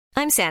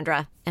I'm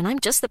Sandra, and I'm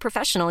just the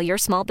professional your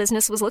small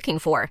business was looking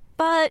for.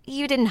 But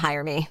you didn't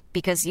hire me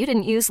because you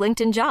didn't use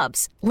LinkedIn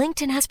Jobs.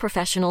 LinkedIn has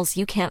professionals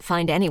you can't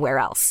find anywhere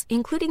else,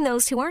 including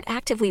those who aren't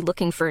actively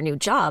looking for a new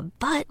job,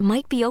 but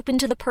might be open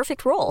to the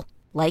perfect role,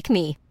 like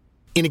me.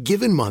 In a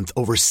given month,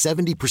 over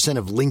 70%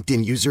 of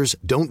LinkedIn users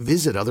don't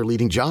visit other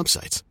leading job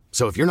sites.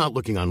 So if you're not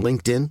looking on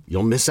LinkedIn,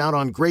 you'll miss out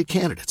on great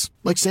candidates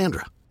like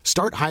Sandra.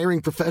 Start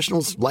hiring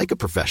professionals like a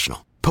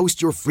professional.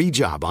 Post your free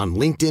job on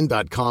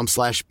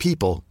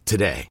linkedin.com/people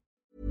today.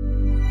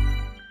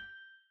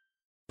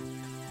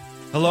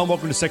 Hello and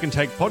welcome to Second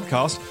Take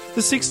Podcast.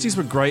 The 60s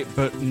were great,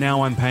 but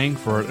now I'm paying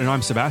for it, and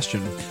I'm Sebastian.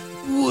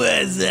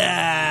 What's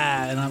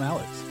that? And I'm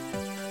Alex.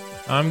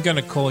 I'm going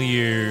to call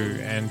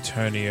you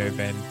Antonio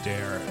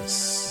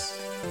Banderas.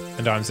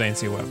 And I'm Zane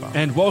C. Weber.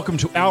 And welcome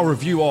to our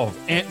review of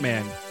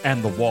Ant-Man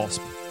and the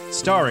Wasp.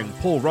 Starring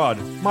Paul Rudd,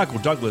 Michael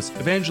Douglas,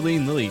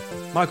 Evangeline Lilly,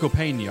 Michael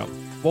Pena,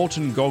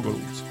 Walton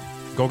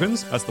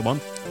Goggins, that's the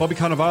one, Bobby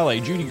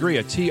Cannavale, Judy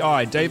Greer,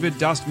 T.I., David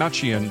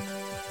Dastmalchian,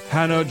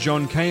 Hannah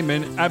John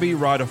Kamen, Abby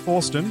Ryder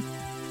Forston,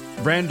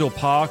 Randall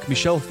Park,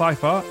 Michelle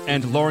Pfeiffer,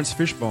 and Lawrence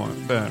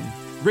Fishburne.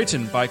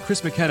 Written by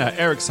Chris McKenna,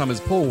 Eric Summers,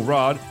 Paul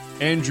Rudd,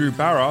 Andrew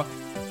Barra,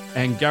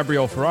 and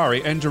Gabrielle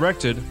Ferrari, and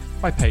directed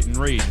by Peyton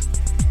Reed.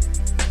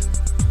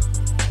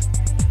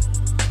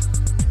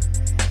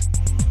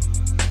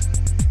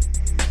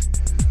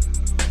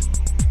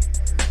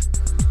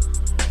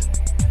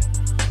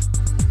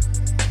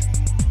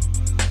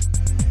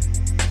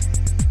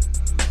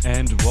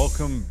 And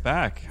welcome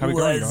back. How are we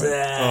going, guys?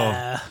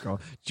 Oh, God.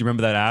 Do you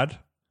remember that ad?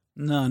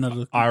 No,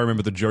 not. I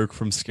remember the joke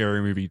from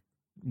Scary Movie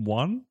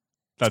 1.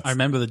 I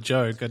remember the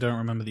joke. I don't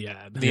remember the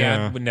ad. The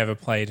ad would never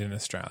played in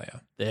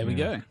Australia. There we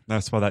go.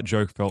 That's why that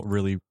joke felt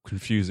really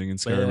confusing in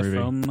Scary They're Movie.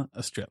 from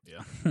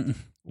Australia.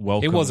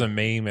 Welcome. It was a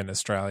meme in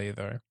Australia,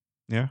 though.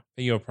 Yeah?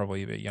 You're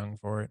probably a bit young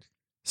for it.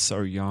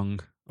 So young.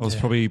 I was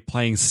probably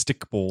playing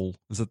stickball.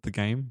 Is that the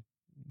game?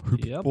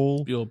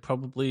 Hoopball? You're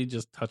probably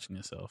just touching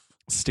yourself.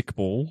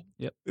 Stickball?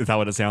 Yep. Is that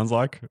what it sounds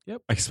like?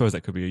 Yep. I suppose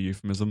that could be a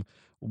euphemism.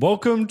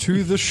 Welcome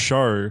to the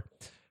show.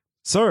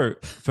 So,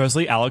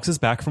 firstly, Alex is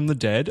back from the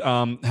dead.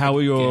 How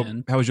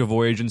was your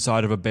voyage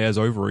inside of a bear's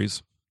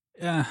ovaries?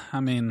 Yeah, I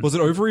mean... Was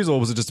it ovaries or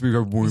was it just a big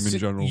womb in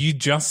general? You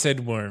just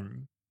said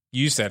womb.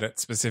 You said it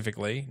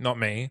specifically, not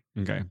me.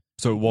 Okay.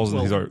 So it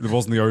wasn't it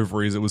wasn't the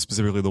ovaries, it was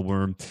specifically the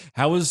womb.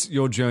 How was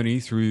your journey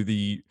through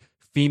the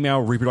female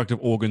reproductive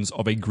organs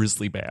of a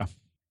grizzly bear?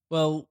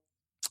 Well,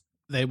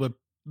 they were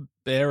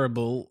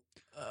bearable.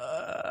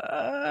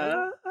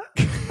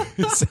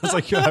 It sounds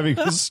like you're having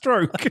a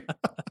stroke.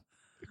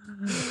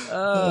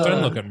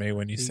 Don't look at me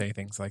when you say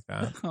things like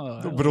that.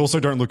 But also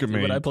don't look at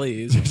me. Would I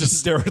please? Just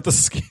stare at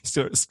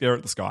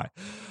the sky.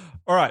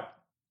 All right.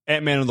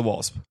 Ant-Man and the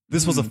Wasp.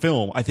 This was a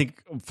film. I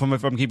think,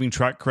 if I'm keeping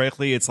track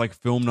correctly, it's like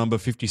film number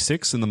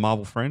 56 in the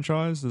Marvel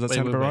franchise. Does that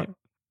sound about right?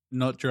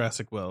 Not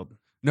Jurassic World.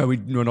 No,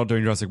 we're not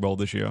doing Jurassic World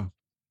this year.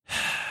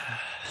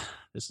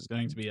 This is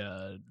going to be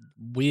a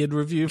weird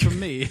review from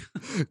me.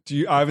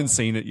 I haven't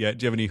seen it yet.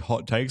 Do you have any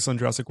hot takes on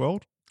Jurassic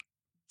World?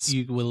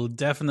 You will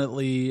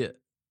definitely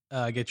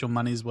get your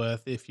money's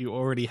worth if you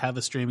already have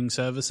a streaming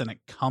service and it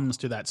comes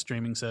to that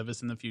streaming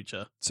service in the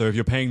future. So if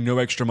you're paying no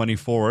extra money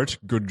for it,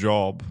 good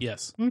job.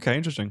 Yes. Okay,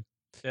 interesting.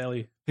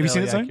 Fairly Have you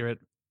seen it, accurate.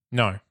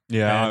 No.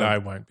 Yeah. And I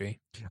won't be.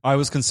 I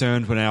was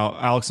concerned when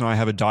Alex and I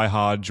have a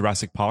diehard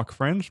Jurassic Park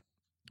friend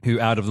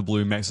who out of the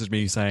blue messaged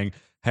me saying,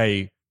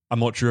 hey, I'm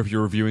not sure if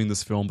you're reviewing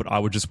this film, but I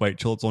would just wait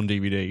till it's on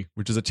DVD,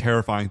 which is a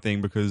terrifying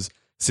thing because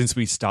since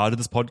we started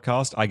this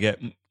podcast, I get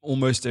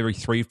almost every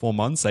 3-4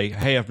 months say,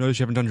 hey, I've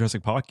noticed you haven't done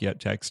Jurassic Park yet,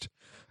 text.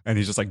 And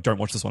he's just like, don't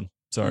watch this one.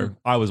 So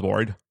I was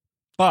worried.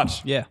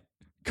 But yeah,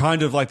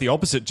 kind of like the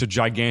opposite to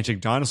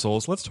gigantic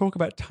dinosaurs, let's talk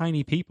about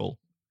tiny people.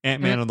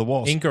 Ant-Man and the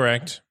Wasp.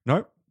 Incorrect.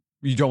 No?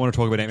 You don't want to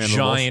talk about Ant-Man and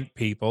the Wasp? Giant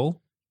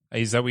people.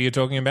 Is that what you're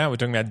talking about? We're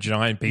talking about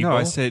giant people? No,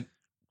 I said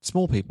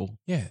small people.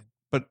 Yeah.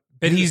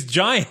 But he's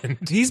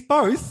giant. He's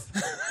both.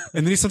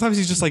 And then sometimes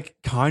he's just like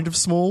kind of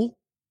small,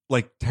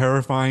 like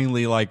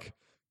terrifyingly like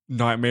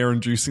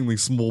nightmare-inducingly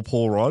small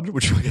Paul Rudd,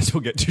 which I guess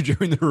we'll get to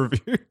during the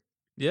review.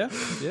 Yeah,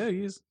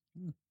 he is.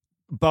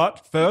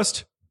 But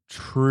first,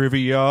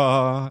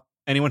 trivia.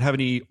 Anyone have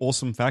any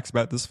awesome facts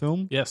about this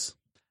film? Yes.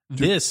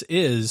 This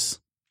is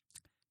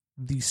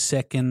the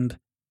second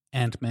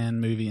Ant-Man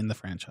movie in the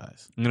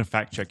franchise. I'm going to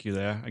fact check you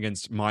there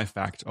against my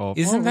fact of...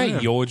 Isn't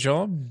that your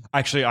job?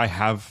 Actually, I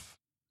have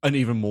an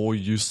even more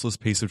useless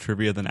piece of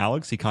trivia than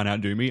Alex. He can't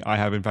outdo me. I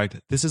have, in fact,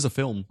 this is a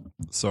film.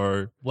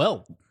 So...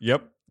 Well...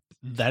 Yep.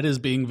 That is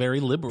being very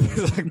liberal.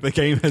 The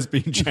game has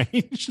been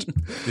changed.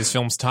 This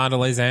film's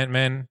title is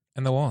Ant-Man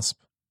and the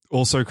Wasp.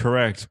 Also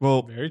correct.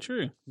 Well, very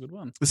true. Good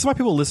one. This is why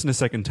people listen to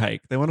Second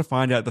Take. They want to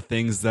find out the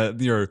things that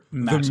the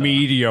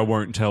media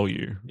won't tell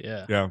you.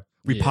 Yeah.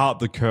 We part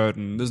the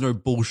curtain. There's no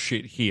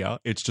bullshit here.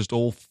 It's just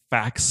all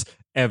facts,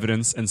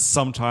 evidence, and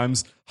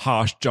sometimes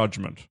harsh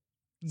judgment.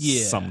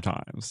 Yeah.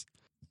 Sometimes.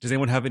 Does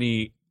anyone have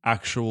any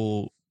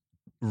actual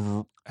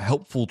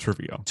helpful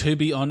trivia? To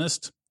be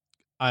honest,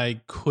 I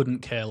couldn't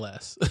care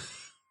less.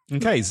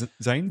 Okay,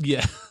 Zane?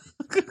 Yeah.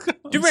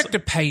 Director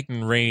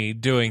Peyton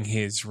Reed, doing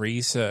his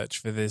research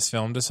for this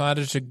film,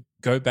 decided to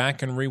go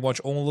back and rewatch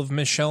all of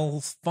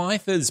Michelle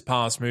Pfeiffer's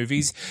past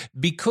movies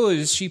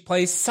because she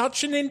plays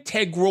such an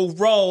integral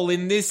role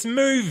in this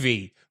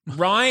movie,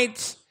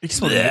 right? It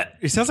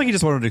sounds like he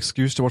just wanted an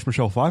excuse to watch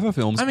Michelle Pfeiffer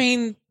films. I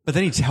mean, but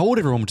then he told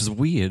everyone, which is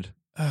weird.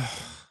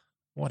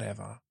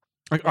 whatever.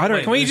 Like, I don't.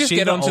 Wait, Can we is just she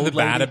get the onto the old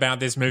bad lady? about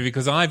this movie?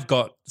 Because I've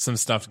got some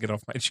stuff to get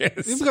off my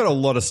chest. We've got a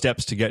lot of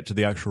steps to get to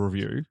the actual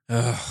review.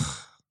 Ugh.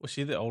 Was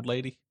she the old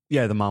lady?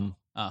 Yeah, the mum.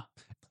 Ah.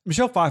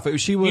 Michelle Pfeiffer,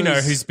 she was... You know,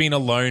 who's been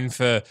alone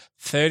for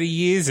 30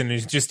 years and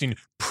is just in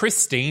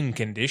pristine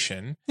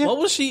condition. What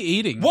was she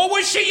eating? What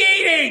was she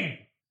eating?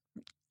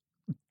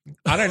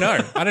 I don't know.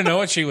 I don't know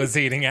what she was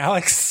eating,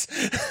 Alex.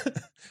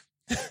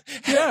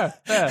 Yeah.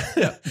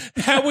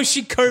 How was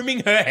she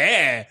combing her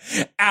hair,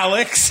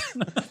 Alex?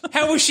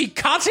 How was she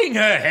cutting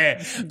her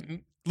hair?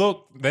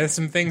 Look, there's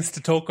some things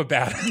to talk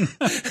about.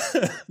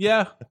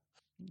 Yeah.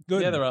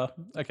 Good. Yeah, there are.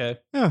 Okay.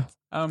 Yeah.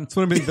 It's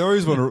one of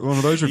those one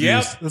of those reviews.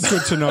 Yep. That's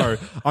good to know.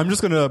 I'm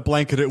just going to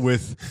blanket it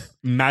with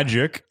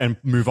magic and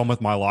move on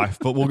with my life.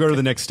 But we'll go to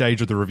the next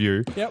stage of the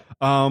review. Yep.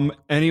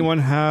 Anyone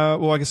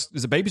have? Well, I guess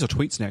is it babies or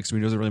tweets next? I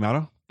mean, does it really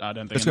matter? I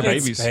don't think Let's go I know.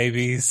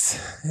 babies.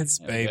 It's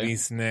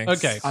babies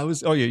next. Okay.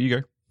 Oh yeah, you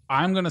go.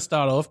 I'm going to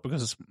start off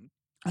because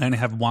I only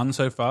have one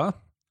so far.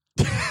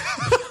 And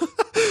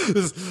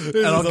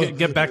I'll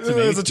get back to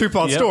me. It's a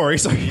two-part Yep. story.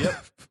 So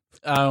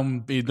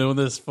Been doing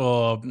this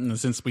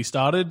since we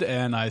started,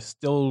 and I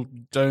still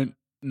don't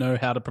know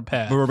how to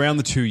prepare. we're around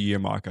the 2-year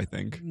mark, I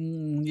think.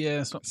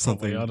 Yeah, it's not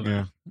Something. probably, I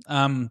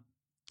don't know.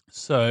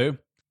 So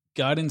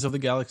Guardians of the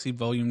Galaxy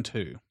Volume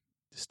 2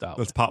 to start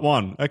That's with. part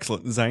 1.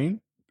 Excellent.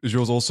 Zane, is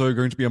yours also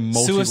going to be a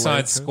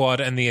Suicide Squad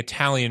and the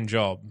Italian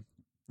Job.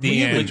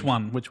 The end. Which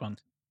one? Which one?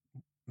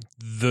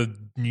 The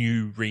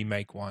new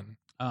remake one.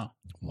 Oh,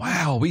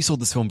 Wow, we saw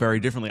this film very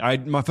differently.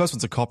 My first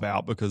one's a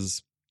cop-out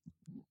because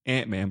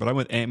Ant-Man, but I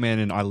went Ant-Man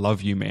and I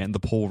Love You, Man, the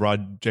Paul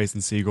Rudd, Jason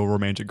Segel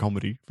romantic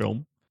comedy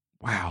film.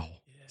 Wow.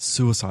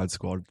 Suicide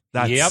Squad.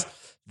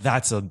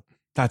 That's a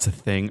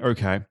thing.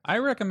 Okay. I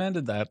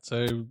recommended that,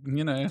 so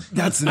you know.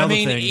 That's I another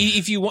mean,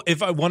 thing.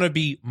 if I want to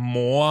be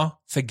more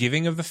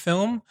forgiving of the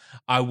film,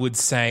 I would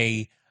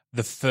say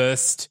the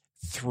first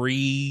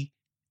 3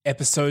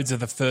 episodes of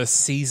the first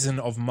season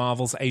of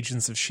Marvel's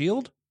Agents of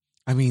S.H.I.E.L.D.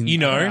 I mean, You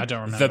know, I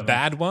don't remember the them.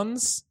 bad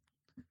ones.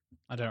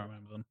 I don't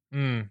remember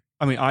them.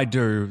 I mean, I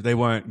do. They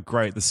weren't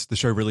great. The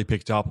show really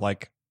picked up,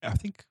 like, I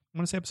think, I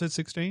want to say episode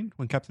 16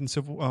 when Captain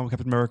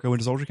America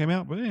Winter Soldier came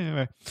out. But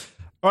anyway.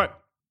 All right.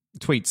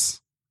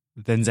 Tweets.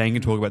 Then Zane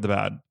can talk about the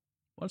bad.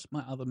 What's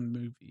my other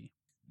movie?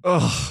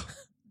 Ugh.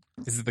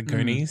 Is it the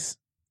Goonies?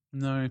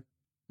 No,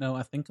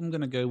 I think I'm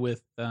gonna go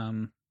with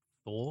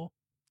Thor.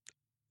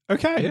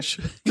 Okay. Ish.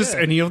 Just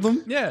Yeah. any of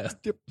them? Yeah,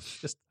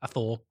 just a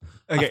Thor.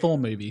 Okay. A Thor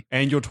movie.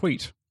 And your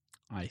tweet.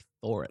 I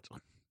Thor it.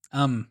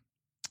 I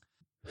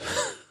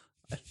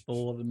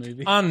Thor the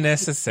movie.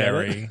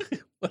 Unnecessary.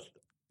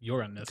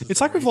 You're unnecessary.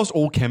 It's like we've lost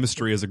all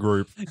chemistry as a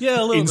group.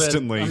 Yeah, a little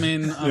instantly. bit. I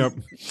mean, Yep.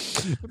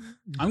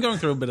 I'm going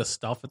through a bit of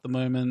stuff at the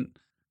moment.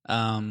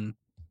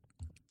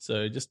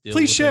 So just deal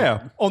Please with share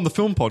it. on the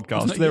film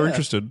podcast if they're Yeah.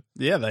 interested.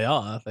 Yeah, they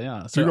are.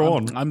 So You go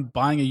I'm, on. I'm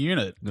buying a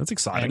unit, That's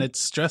exciting. and it's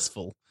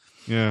stressful.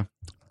 yeah.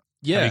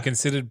 Yeah. Have you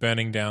considered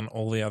burning down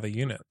all the other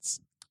units?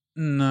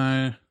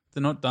 No,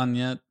 they're not done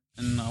yet,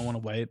 and I want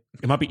to wait.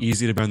 It might be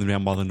easier to burn them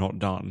down while they're not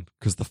done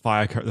because the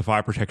fire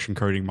protection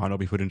coating might not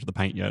be put into the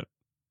paint yet.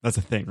 That's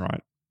a thing,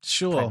 right?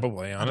 Sure.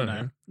 Probably. I don't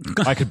know.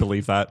 I could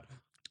believe that.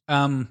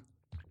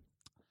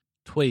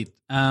 Tweet.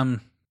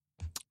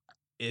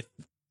 If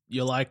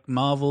you like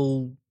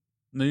Marvel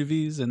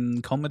movies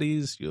and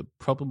comedies, you're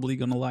probably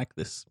going to like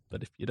this.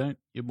 But if you don't,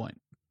 you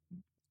won't.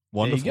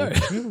 Wonderful. There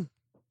you go.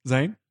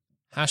 Zane?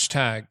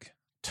 Hashtag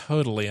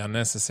totally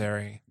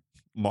unnecessary.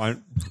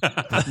 Mine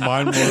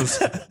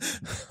was...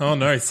 Oh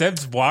no,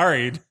 Seb's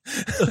worried.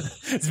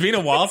 It's been a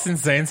while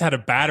since Zane's had a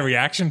bad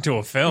reaction to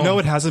a film. No,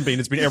 it hasn't been.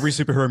 It's been every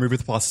superhero movie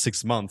for the past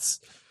 6 months.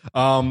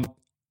 Mine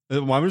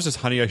was just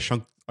Honey, I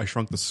Shrunk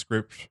the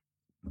Script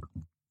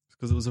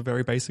because it was a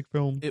very basic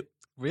film. It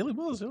really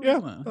was. Yeah,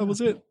 wasn't it? that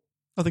was it.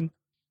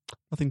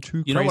 Nothing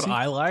too You crazy. know what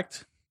I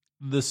liked?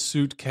 The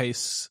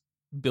suitcase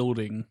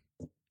building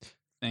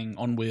thing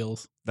on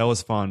wheels. That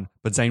was fun.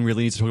 But Zane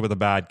really needs to talk about the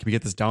bad. Can we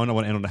get this done? I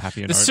want to end on a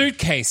happier The note.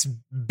 suitcase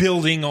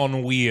building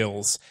on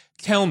wheels.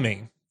 Tell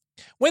me,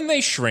 when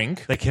they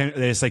shrink. They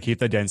keep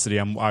their density.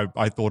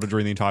 I thought it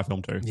during the entire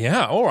film too.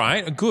 Yeah, all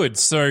right, good.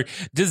 So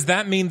does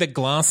that mean that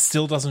glass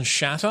still doesn't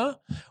shatter,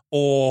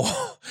 or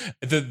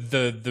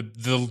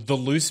the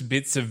loose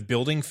bits of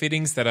building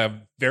fittings that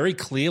are very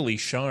clearly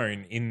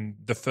shown in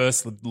the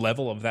first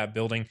level of that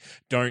building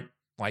don't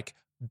like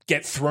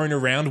get thrown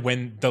around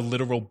when the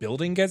literal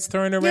building gets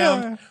thrown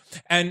around? Yeah.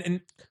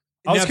 And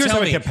I was now curious tell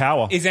how it me, kept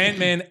power. Is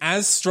Ant-Man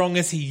as strong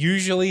as he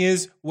usually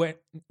is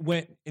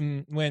when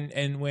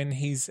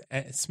he's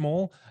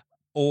small?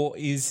 Or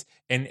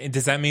and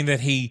does that mean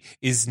that he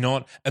is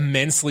not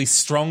immensely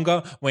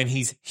stronger when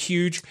he's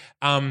huge?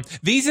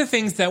 These are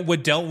things that were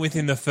dealt with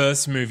in the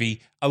first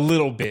movie a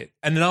little bit,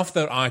 enough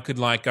that I could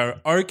like go,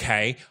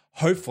 okay,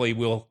 hopefully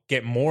we'll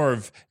get more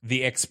of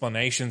the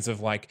explanations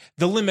of like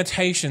the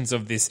limitations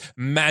of this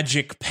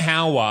magic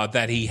power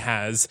that he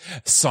has,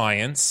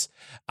 science,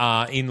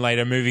 in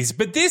later movies.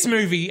 But this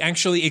movie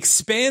actually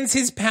expands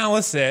his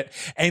power set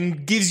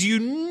and gives you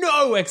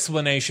no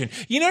explanation.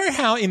 You know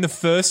how in the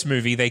first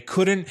movie they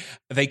couldn't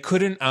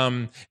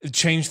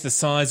change the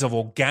size of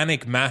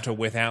organic matter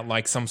without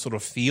like some sort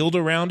of field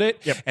around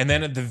it? Yep. And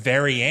then at the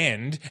very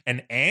end,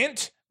 an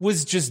ant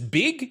was just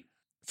big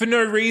for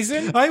no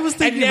reason. I was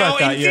thinking about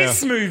that, And now in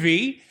this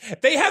movie,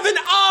 they have an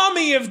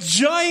army of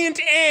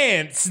giant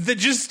ants that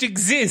just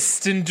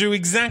exist and do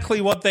exactly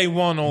what they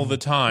want all the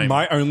time.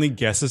 My only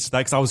guess is that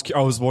because I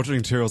was watching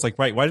it too. I was like,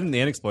 wait, why didn't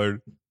the ant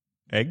explode?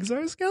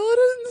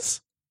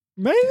 Exoskeletons?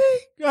 Maybe?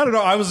 I don't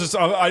know. I was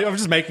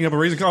just making up a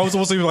reason. I was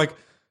also like,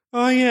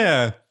 oh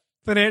yeah,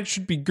 that ant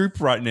should be goop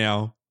right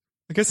now.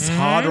 I guess it's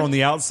harder on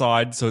the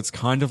outside, so it's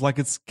kind of like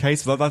its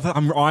case. But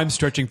I'm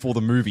stretching for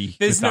the movie.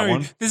 There's with that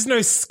one. there's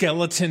no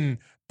skeleton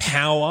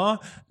power.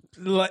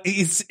 Like,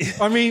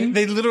 I mean,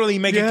 they literally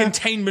make a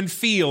containment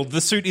field.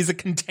 The suit is a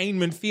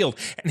containment field,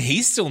 and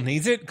he still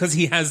needs it because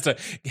he has to.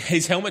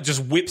 His helmet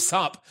just whips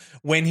up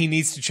when he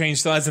needs to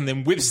change size, and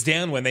then whips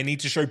down when they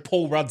need to show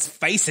Paul Rudd's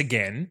face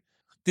again.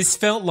 This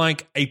felt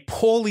like a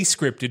poorly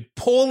scripted,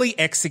 poorly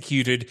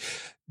executed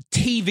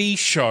TV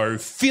show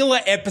filler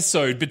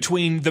episode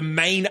between the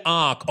main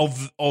arc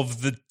of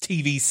the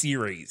TV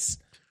series,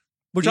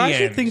 which I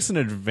actually think is an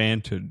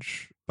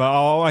advantage. But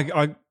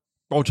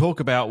I'll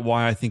talk about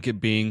why I think it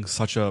being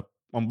such a,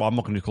 I'm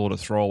not going to call it a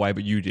throwaway,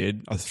 but you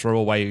did, a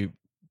throwaway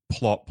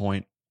plot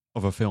point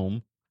of a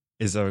film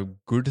is a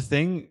good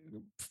thing.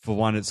 For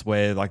one, it's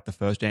where like the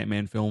first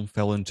Ant-Man film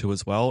fell into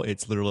as well.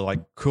 It's literally like,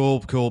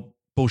 cool,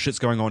 bullshit's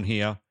going on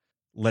here.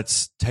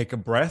 Let's take a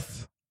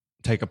breath,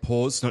 take a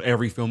pause. Not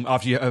every film,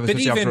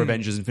 especially after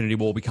Avengers Infinity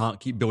War, we can't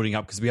keep building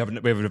up because we have an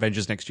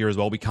Avengers next year as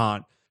well. We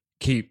can't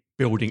keep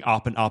building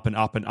up and up and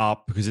up and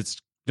up because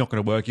it's not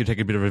going to work. You take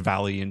a bit of a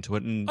valley into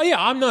it. And,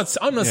 I'm not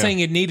saying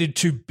it needed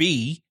to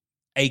be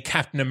a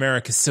Captain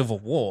America Civil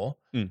War.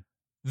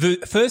 The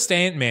first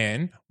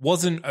Ant-Man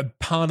wasn't a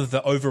part of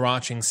the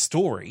overarching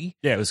story.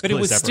 Yeah, it was, but it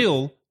was separate.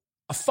 Still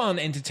a fun,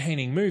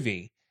 entertaining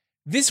movie.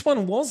 This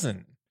one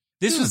wasn't.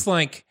 This was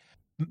like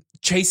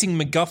chasing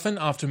MacGuffin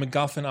after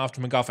MacGuffin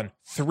after MacGuffin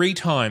 3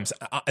 times.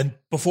 And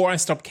before I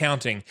stopped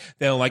counting,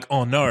 they were like,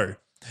 oh no,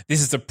 this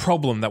is a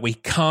problem that we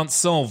can't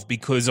solve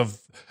because of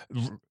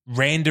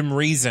random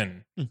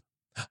reason.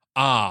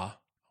 Well,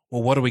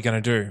 what are we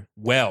going to do?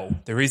 Well,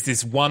 there is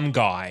this one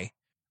guy.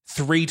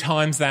 3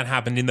 times that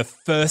happened in the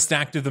first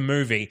act of the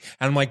movie.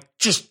 And I'm like,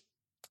 just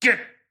get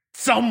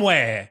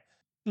somewhere.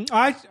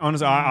 I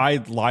honestly, I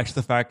liked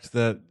the fact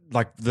that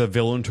like the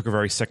villain took a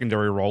very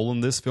secondary role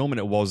in this film, and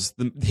it was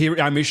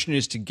our mission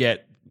is to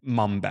get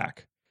Mum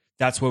back.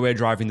 That's where we're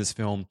driving this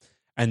film,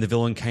 and the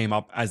villain came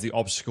up as the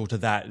obstacle to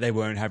that. They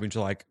weren't having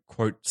to like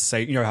quote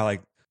say, you know how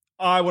like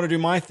I want to do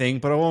my thing,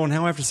 but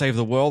now I have to save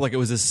the world. Like it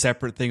was a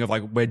separate thing of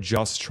like we're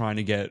just trying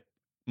to get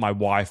my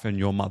wife and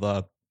your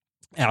mother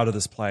out of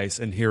this place,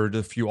 and here are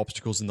the few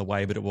obstacles in the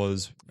way. But it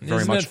was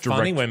very much Isn't it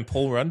funny when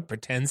Paul Rudd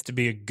pretends to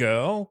be a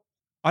girl?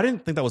 I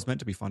didn't think that was meant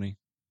to be funny.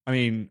 I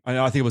mean,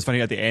 I think it was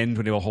funny at the end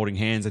when they were holding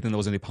hands. I think there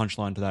was any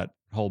punchline to that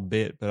whole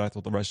bit, but I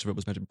thought the rest of it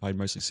was meant to be played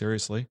mostly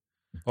seriously.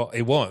 Well,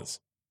 it was.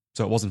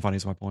 So it wasn't funny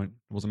is my point.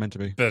 It wasn't meant to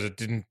be. But it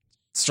didn't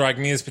strike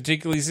me as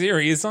particularly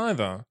serious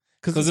either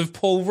because of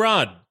Paul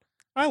Rudd.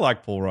 I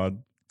like Paul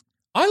Rudd.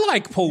 I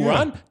like Paul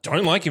Rudd.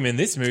 Don't like him in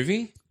this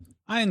movie.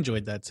 I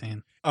enjoyed that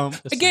scene.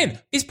 Again,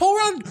 is Paul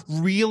Rudd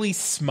really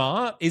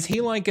smart? Is he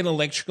like an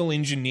electrical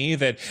engineer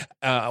that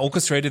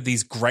orchestrated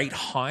these great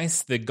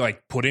heists that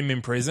like put him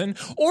in prison?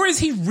 Or is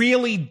he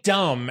really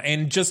dumb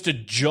and just a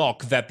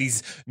jock that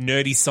these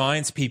nerdy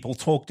science people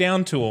talk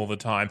down to all the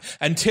time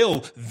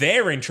until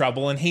they're in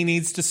trouble and he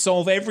needs to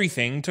solve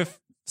everything to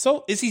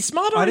solve? Is he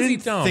smart or is he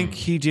dumb? I didn't think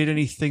he did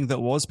anything that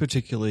was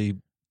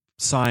particularly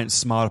science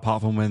smart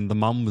apart from when the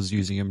mum was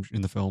using him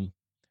in the film.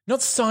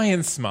 Not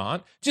science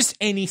smart, just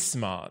any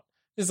smart.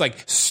 It's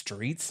like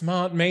street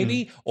smart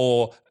maybe,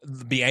 or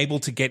be able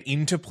to get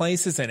into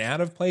places and out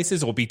of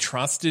places, or be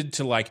trusted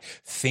to like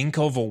think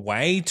of a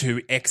way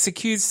to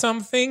execute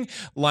something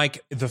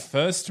like the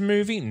first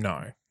movie.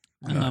 No.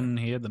 And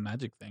here, the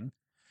magic thing.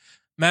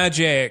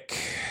 Magic.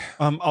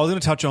 I was going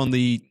to touch on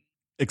the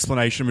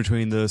explanation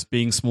between this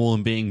being small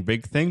and being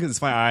big thing. Because it's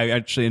funny, I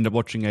actually ended up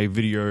watching a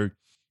video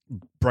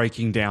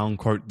breaking down,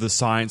 quote, the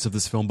science of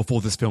this film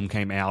before this film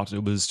came out. It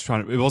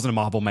wasn't a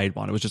Marvel made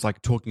one. It was just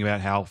like talking about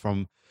how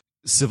from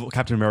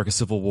Captain America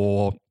Civil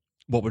War,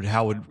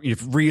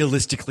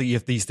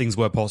 if these things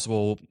were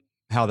possible,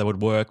 how they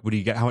would work.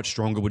 How much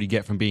stronger would he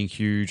get from being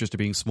huge just to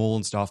being small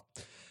and stuff?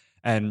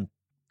 And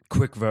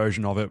quick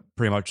version of it,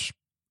 pretty much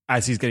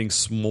as he's getting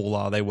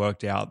smaller, they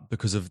worked out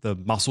because of the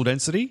muscle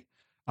density.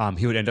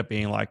 He would end up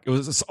being like, it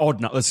was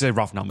odd, let's say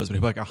rough numbers, but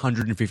he'd be like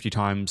 150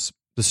 times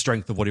the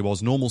strength of what he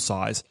was normal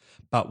size.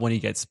 But when he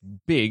gets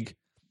big,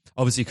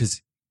 obviously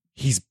because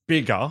he's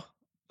bigger,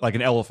 like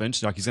an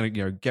elephant, like he's going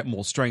to get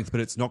more strength,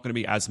 but it's not going to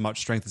be as much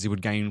strength as he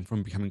would gain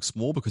from becoming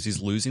small because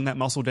he's losing that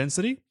muscle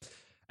density,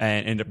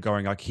 and end up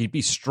going like he'd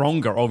be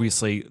stronger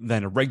obviously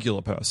than a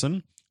regular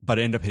person, but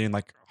end up hitting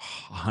like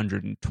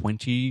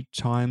 120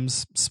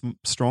 times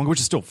stronger, which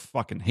is still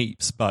fucking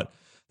heaps. But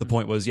the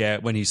point was,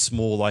 when he's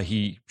smaller,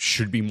 he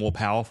should be more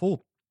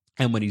powerful,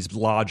 and when he's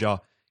larger,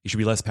 he should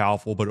be less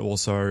powerful, but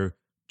also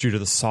due to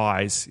the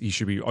size, he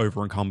should be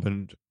over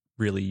encumbered,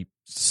 really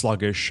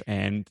sluggish,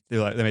 and they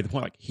made the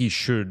point like he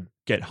should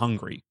get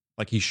hungry,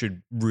 like he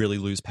should really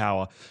lose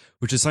power,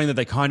 which is something that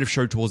they kind of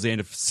showed towards the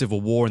end of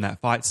Civil War in that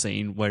fight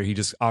scene where he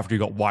just, after he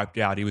got wiped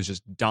out, he was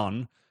just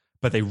done.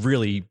 But they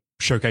really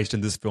showcased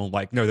in this film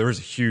like, no, there is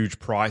a huge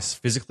price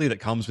physically that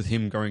comes with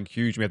him going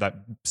huge. We have that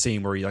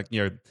scene where he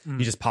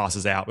he just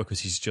passes out because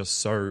he's just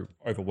so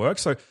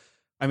overworked. So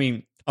I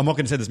mean, I'm not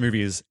going to say this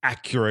movie is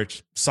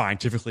accurate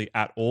scientifically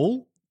at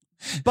all,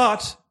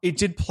 but it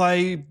did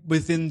play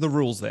within the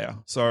rules there.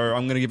 So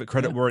I'm going to give it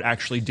credit where it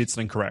actually did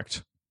something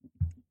correct.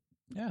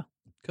 Yeah,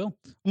 cool.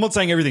 I'm not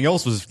saying everything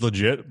else was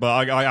legit,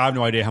 but I have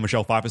no idea how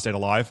Michelle Pfeiffer stayed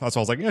alive. That's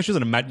why I was like,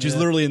 she's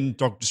literally in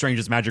Doctor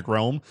Strange's magic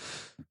realm.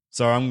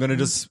 So I'm going to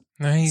just...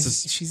 No,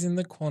 she's in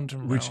the quantum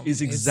realm. Which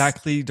is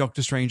exactly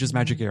Doctor Strange's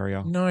magic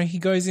area. No, he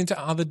goes into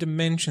other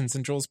dimensions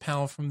and draws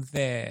power from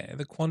there.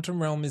 The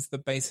quantum realm is the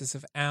basis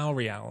of our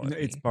reality.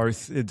 It's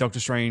both. Doctor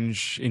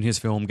Strange in his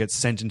film gets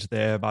sent into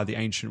there by the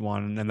Ancient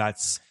One, and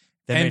that's...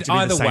 They're meant to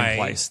be the same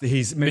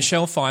place.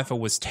 Michelle Pfeiffer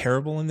was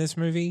terrible in this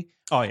movie.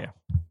 Oh, yeah.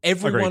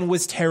 Everyone Agreed.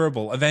 was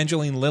terrible.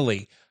 Evangeline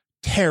Lilly,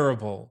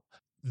 terrible.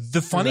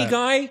 The funny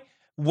guy,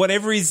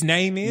 whatever his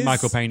name is...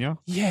 Michael Pena.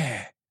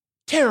 Yeah,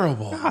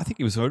 terrible. I think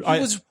he was good. He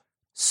was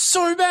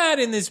so bad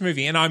in this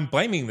movie, and I'm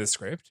blaming the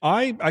script.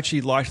 I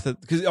actually liked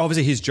that because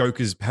obviously his joke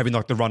is having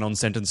like the run-on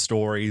sentence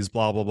stories,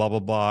 blah blah blah blah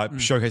blah,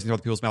 showcasing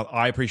other people's mouth.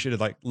 I appreciated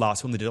like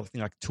last film they did it, I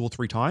think like 2 or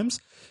 3 times,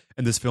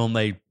 and this film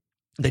they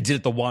did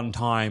it the one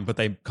time, but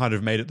they kind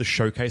of made it the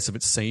showcase of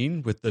its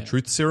scene with the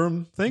truth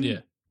serum thing. Yeah.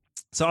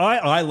 So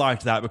I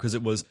liked that because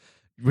it was,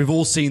 we've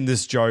all seen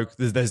this joke.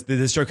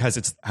 This joke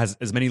has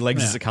as many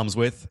legs as it comes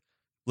with.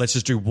 Let's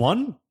just do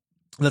one.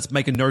 Let's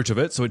make a note of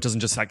it so it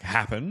doesn't just like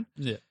happen.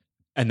 Yeah.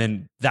 And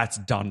then that's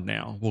done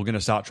now. We're going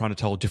to start trying to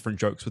tell different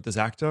jokes with this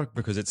actor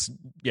because it's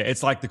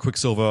like the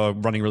Quicksilver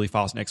running really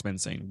fast in X-Men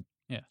scene.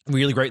 Yeah.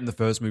 Really great in the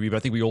first movie, but I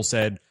think we all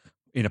said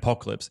in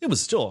Apocalypse, it was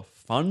still a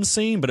fun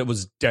scene, but it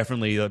was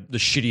definitely the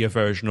shittier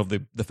version of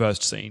the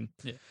first scene.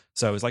 Yeah.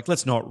 So it was like,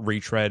 let's not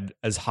retread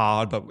as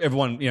hard, but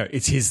everyone,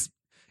 it's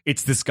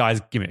this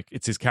guy's gimmick.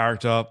 It's his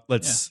character.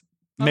 Let's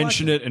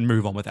mention it and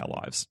move on with our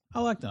lives.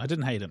 I liked it. I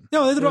didn't hate him.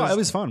 No, it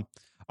was fun.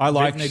 I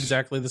liked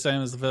exactly the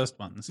same as the first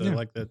one. So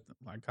like that,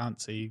 I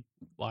can't see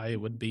why it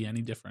would be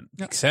any different.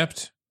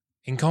 Except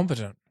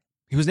incompetent.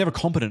 He was never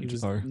competent, He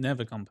was though.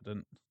 never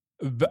competent.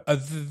 But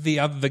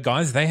the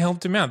guys, they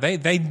helped him out.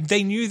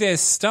 They knew their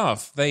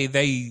stuff. They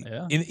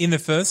in the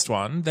first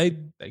one they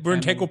were an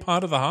integral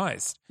part of the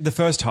heist. The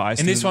first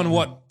heist. In this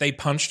one, they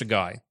punched a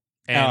guy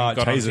and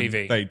got on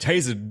TV. They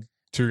tasered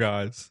 2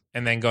 guys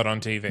and then got on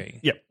TV.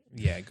 Yep.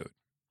 Yeah, good.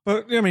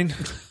 But I mean,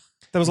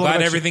 there was a lot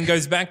Glad of everything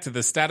goes back to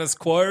the status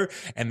quo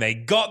and they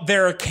got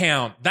their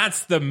account.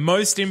 That's the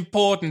most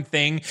important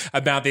thing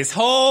about this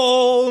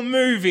whole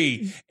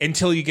movie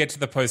until you get to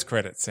the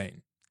post-credit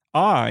scene.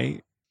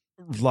 I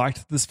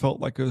liked this felt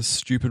like a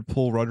stupid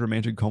Paul Rudd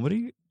romantic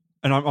comedy.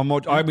 And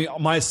I mean,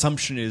 my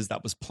assumption is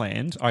that was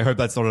planned. I hope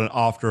that's not an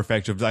after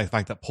effect of the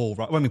fact that Paul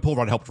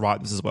Rudd helped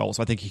write this as well.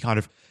 So I think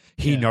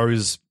he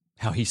knows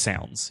how he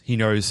sounds. He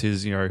knows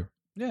his,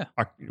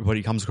 what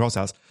he comes across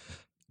as.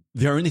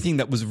 The only thing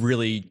that was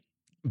really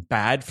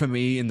bad for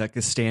me and like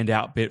the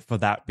standout bit for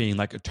that being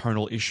like a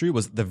tonal issue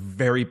was the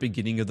very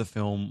beginning of the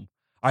film.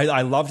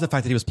 I loved the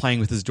fact that he was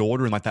playing with his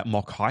daughter in like that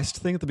mock heist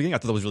thing at the beginning. I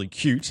thought that was really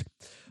cute.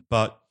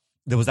 But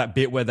there was that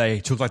bit where they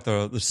took like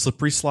the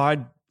slippery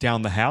slide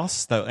down the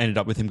house that ended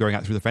up with him going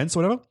out through the fence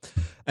or whatever.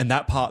 And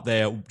that part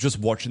there, just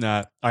watching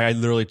that, I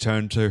literally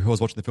turned to who I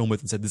was watching the film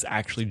with and said, this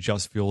actually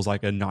just feels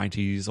like a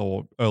 90s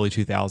or early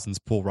 2000s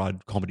Paul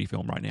Rudd comedy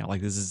film right now.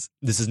 Like this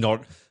is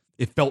not,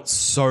 it felt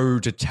so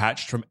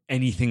detached from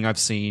anything I've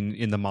seen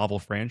in the Marvel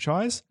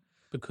franchise.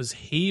 Because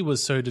he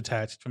was so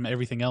detached from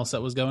everything else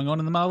that was going on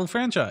in the Marvel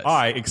franchise.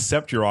 I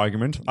accept your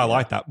argument. I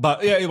like that.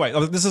 But yeah, anyway,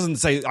 this doesn't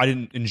say I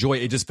didn't enjoy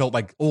it. It just felt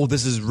like,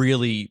 this is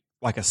really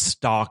like a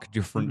stark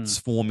difference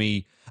for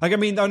me. Like, I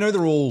mean, I know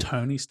they're all...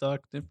 Tony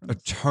Stark difference?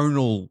 A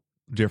tonal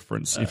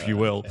difference, if you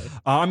will. Okay.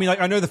 I mean,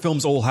 like, I know the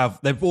films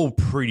they're all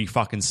pretty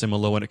fucking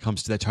similar when it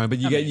comes to their tone, but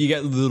you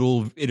get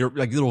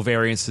little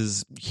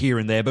variances here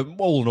and there, but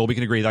all in all, we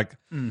can agree, like...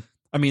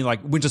 I mean, like,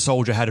 Winter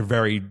Soldier had a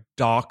very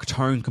dark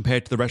tone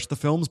compared to the rest of the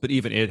films, but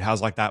even it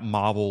has, like, that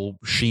Marvel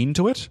sheen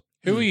to it.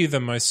 Who are you the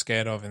most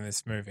scared of in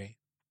this movie?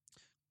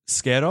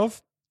 Scared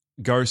of?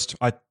 Ghost.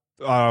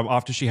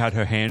 After she had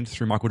her hand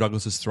through Michael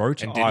Douglas's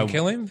throat. And didn't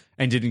kill him?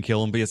 And didn't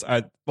kill him. Because,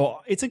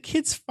 it's a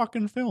kid's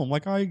fucking film.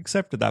 Like, I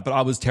accepted that. But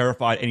I was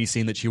terrified any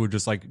scene that she would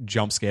just, like,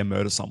 jump scare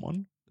murder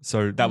someone.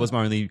 So that was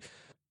my only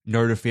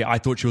note of fear. I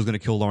thought she was going to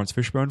kill Lawrence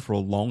Fishburne for a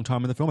long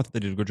time in the film. I thought they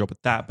did a good job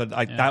with that. But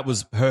that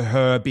was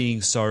her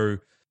being so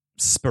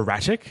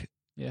sporadic.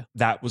 Yeah.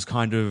 That was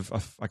kind of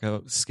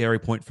a scary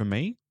point for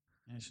me.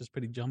 Yeah, she's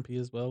pretty jumpy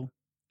as well.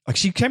 Like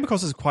she came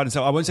across as quite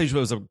I won't say she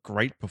was a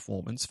great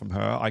performance from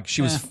her. Like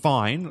she was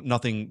fine,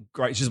 nothing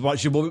great.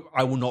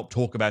 I will not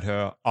talk about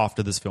her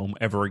after this film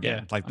ever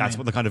again. Yeah, That's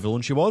what the kind of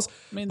villain she was.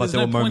 But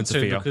there were moments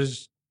of fear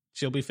because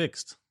she'll be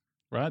fixed,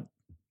 right?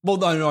 Well,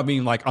 no, I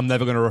mean, like I'm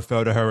never going to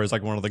refer to her as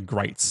like one of the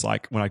greats.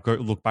 Like when I go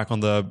look back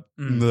on the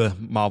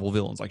Marvel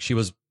villains, like she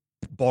was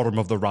bottom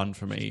of the run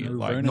for me. No,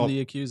 like Ronan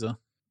the Accuser.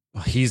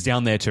 He's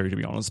down there too, to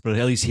be honest. But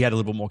at least he had a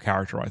little bit more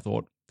character, I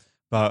thought.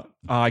 But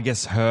I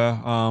guess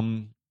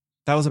her.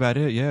 That was about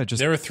it, yeah.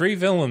 There are 3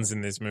 villains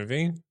in this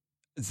movie.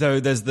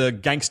 So there's the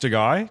gangster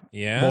guy,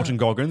 Yeah. Walton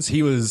Goggins.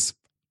 He was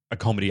a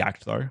comedy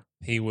act, though.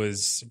 He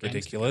was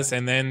ridiculous.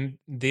 And then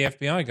the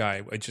FBI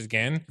guy, which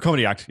again,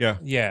 Comedy act, yeah.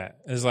 yeah,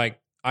 is like,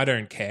 I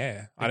don't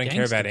care. I don't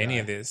care about any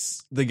of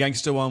this. The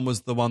gangster one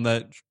was the one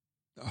that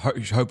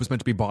Hope was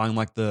meant to be buying,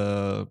 like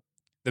the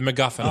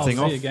MacGuffin. thing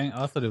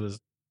off. I thought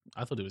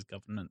it was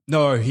government.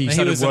 No, he He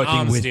started was an working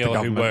arms with the dealer who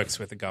government. works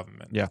with the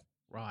government. Yeah.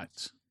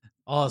 Right.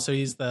 Oh, so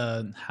he's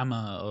the hammer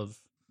of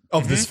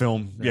This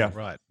film, yeah.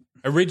 Right.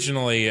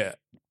 Originally,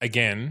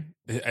 again,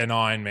 an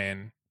Iron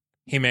Man.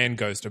 Him and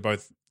Ghost are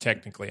both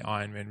technically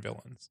Iron Man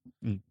villains.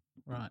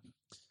 Right.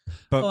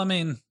 But- well, I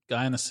mean,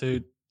 guy in a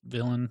suit,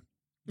 villain.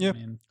 Yeah. I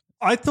mean,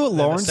 I thought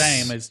they're Lawrence... the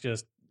same. It's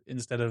just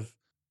instead of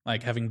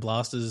like having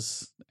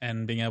blasters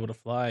and being able to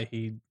fly,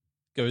 he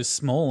goes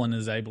small and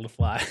is able to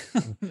fly.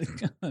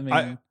 I mean,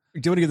 I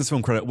do want to give this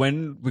film credit.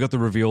 When we got the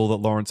reveal that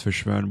Lawrence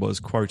Fishburne was,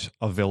 quote,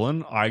 a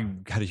villain, I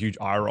had a huge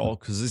eye roll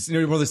because it's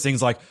one of those things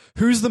like,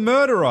 who's the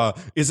murderer?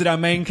 Is it our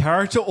main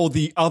character or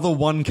the other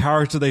one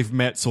character they've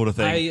met sort of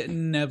thing? I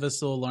never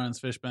saw Lawrence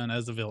Fishburne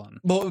as a villain.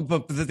 Well,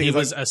 but the thing He is,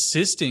 was like,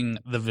 assisting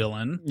the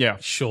villain, Yeah.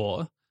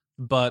 sure,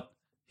 but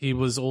he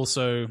was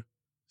also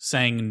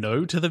saying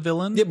no to the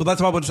villain. yeah, but that's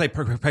why I want to say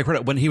pay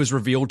credit. When he was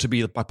revealed to be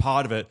a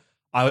part of it,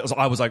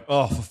 I was like,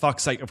 oh, for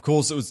fuck's sake, of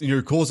course it was,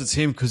 of course it's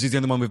him because he's the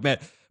only one we've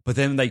met. But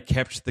then they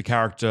kept the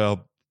character,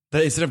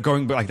 instead of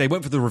going, like they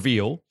went for the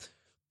reveal,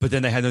 but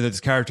then they had this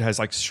character has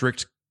like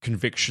strict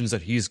convictions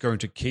that he's going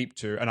to keep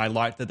to. And I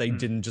liked that they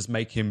didn't just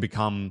make him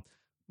become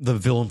the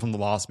villain from the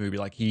last movie.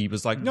 Like he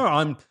was like, no,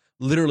 I'm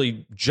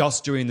literally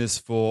just doing this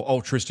for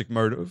altruistic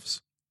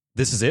motives.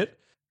 This is it.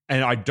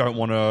 And I don't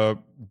want to,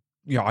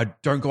 I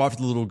don't go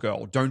after the little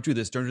girl. Don't do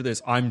this. Don't do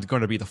this. I'm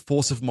going to be the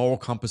force of moral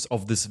compass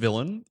of this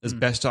villain as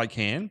best I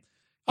can.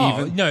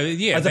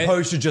 As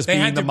opposed to just they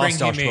being had the to bring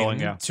mustache him twirling.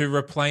 in Yeah, to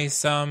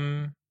replace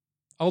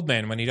Old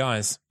Man when he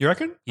dies. you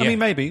reckon? Yeah. I mean,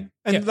 maybe.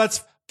 And Yeah.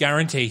 that's.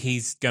 Guarantee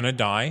he's gonna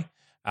die.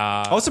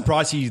 I was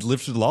surprised he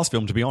lived through the last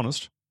film. To be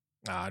honest,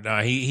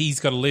 No, he's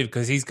got to live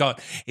because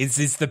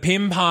it's the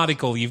Pym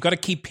particle. You've got to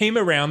keep Pym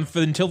around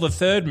until the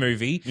 3rd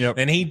movie. Yep.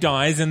 Then he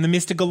dies and the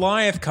Mr.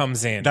 Goliath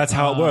comes in. that's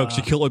how it works.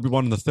 You kill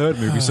Obi-Wan in the 3rd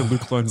movie, so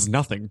Luke learns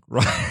nothing,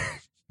 right?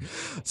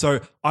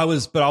 So I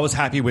was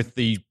happy with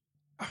the.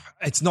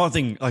 It's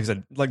nothing, like I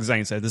said, like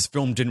Zane said, this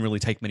film didn't really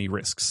take many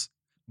risks,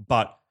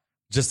 but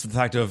just the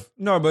fact of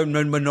but we're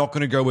not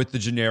going to go with the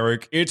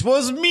generic. It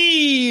was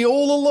me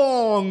all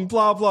along,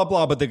 blah blah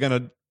blah. But they're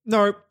going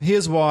to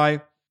here's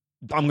why.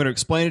 I'm going to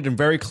explain it in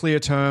very clear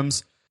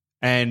terms,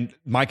 and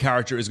my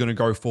character is going to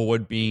go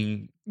forward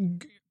being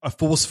a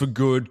force for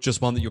good,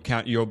 just one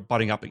that you're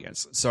butting up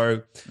against.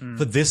 So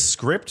for this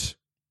script,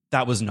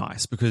 that was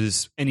nice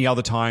because any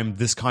other time,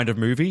 this kind of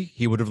movie,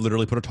 he would have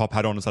literally put a top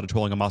hat on and started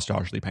twirling a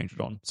mustache that he painted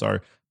on. So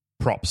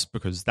props,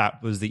 because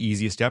that was the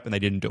easiest step and they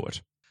didn't do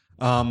it.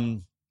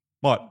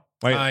 What?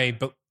 Wait.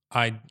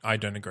 I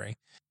don't agree.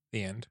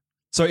 The end.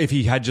 So if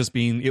he had just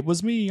been, it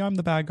was me, I'm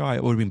the bad guy,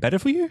 it would have been better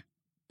for you?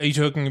 Are you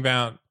talking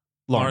about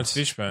Lawrence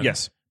Fishburne?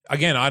 Yes.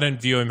 Again, I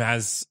don't view him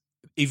as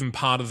even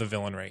part of the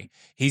villainry.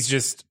 He's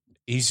just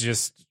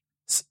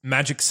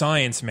magic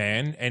science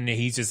man, and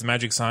he's just a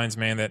magic science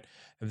man that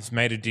has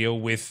made a deal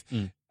with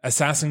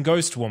Assassin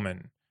Ghost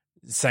Woman.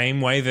 Same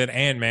way that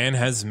Ant-Man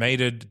has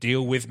made a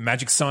deal with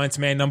Magic Science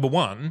Man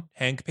 #1,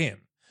 Hank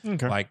Pym.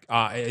 Okay. Like,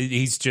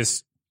 he's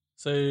just...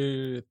 So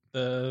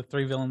the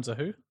 3 villains are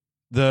who?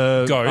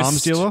 The Ghost.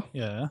 arms dealer?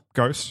 Yeah.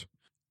 Ghost.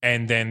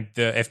 And then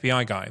the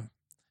FBI guy.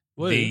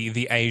 Woo.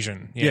 The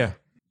Asian. Yeah.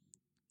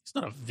 He's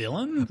not a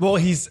villain. Well,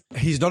 he's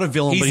not a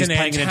villain, He's but he's an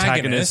playing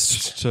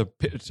antagonist. an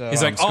antagonist to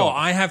He's like, Scott.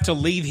 I have to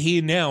leave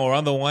here now, or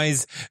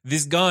otherwise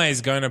this guy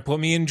is going to put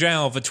me in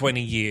jail for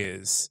 20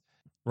 years.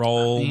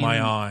 Roll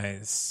my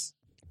eyes.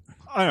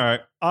 I don't know.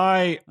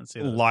 I Let's see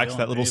that liked villain,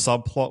 that little Abe.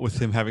 subplot with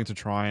him having to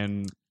try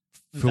and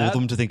fool That-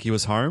 them to think he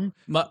was home.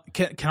 But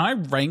can I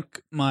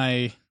rank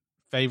my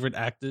favorite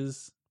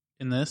actors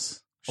in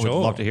this? I would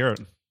love to hear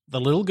it.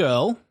 The little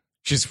girl,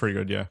 She's pretty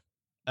good, yeah.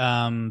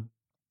 Are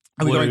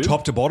we Wu, going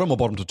top to bottom or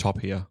bottom to top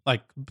here?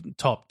 like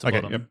top to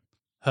Okay, bottom. yep.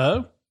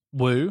 Her,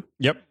 Wu,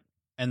 Yep.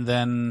 and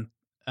then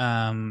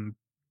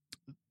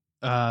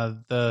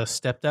the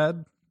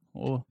stepdad,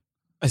 or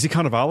Is he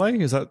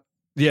Carnivale? Is that?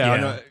 Yeah, I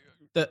Yeah. know.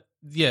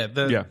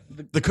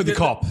 The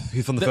cop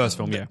who's from the first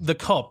film. The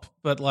cop,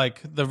 but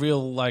like the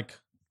real like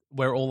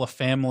we're all a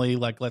family.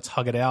 Like let's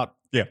hug it out.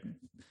 Yeah.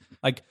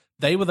 Like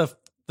they were the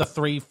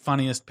three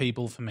funniest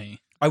people for me.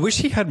 I wish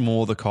he had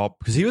more of the cop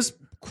because he was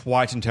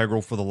quite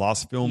integral for the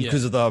last film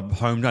because of the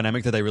home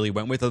dynamic that they really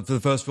went with. The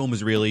first film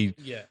was really,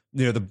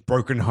 the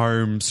broken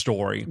home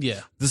story. Yeah.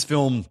 This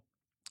film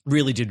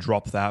really did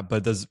drop that,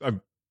 but there's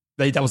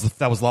that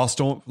was last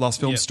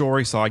film's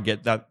story, so I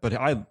get that. But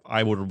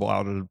I would have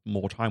allowed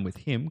more time with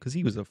him because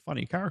he was a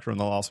funny character in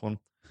the last one.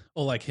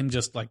 Or like him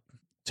just like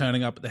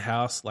turning up at the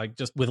house, like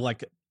just with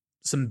like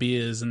some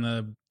beers and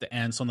the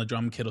ants on the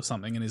drum kit or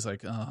something, and he's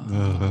like,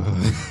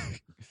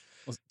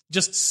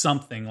 just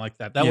something like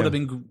that. That would have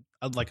been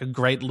like a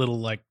great little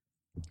like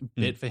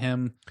bit for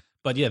him.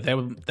 But yeah, they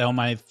were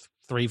my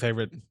three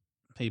favorite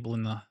people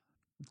in the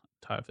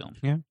entire film.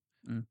 Yeah.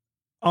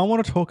 I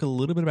want to talk a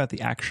little bit about the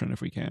action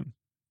if we can.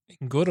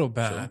 Good or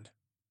bad?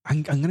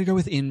 I'm going to go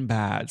with in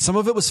bad. Some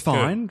of it was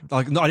fine. Good.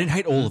 Like, no, I didn't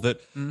hate all of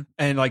it.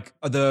 And like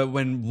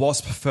when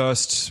Wasp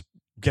first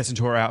gets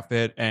into her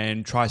outfit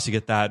and tries to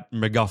get that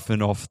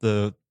MacGuffin off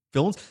the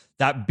villains,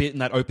 that bit in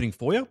that opening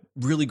foyer,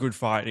 really good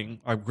fighting,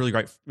 really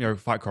great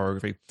fight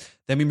choreography.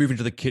 Then we move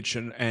into the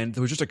kitchen, and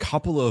there was just a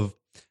couple of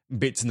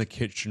bits in the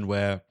kitchen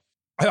where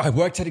I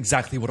worked out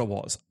exactly what it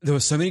was. There were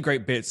so many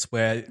great bits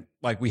where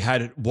like we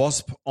had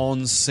Wasp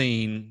on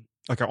scene,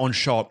 like on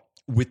shot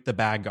with the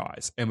bad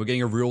guys, and we're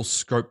getting a real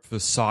scope for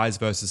size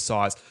versus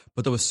size.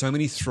 But there were so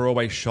many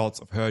throwaway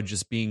shots of her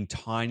just being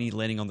tiny,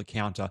 landing on the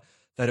counter,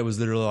 that it was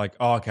literally like,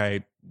 oh,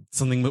 okay,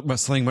 something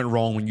went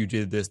wrong when you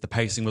did this. The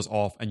pacing was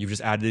off, and you've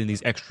just added in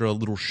these extra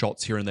little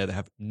shots here and there that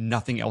have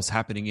nothing else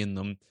happening in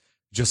them,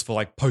 just for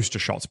like poster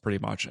shots, pretty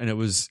much. And it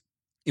wasn't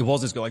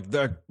as good.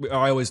 Like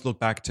I always look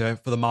back to,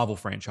 for the Marvel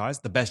franchise,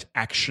 the best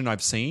action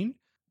I've seen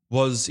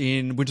was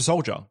in Winter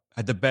Soldier.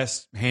 Had the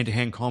best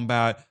hand-to-hand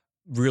combat,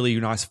 really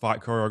nice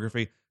fight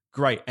choreography.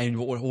 Great. And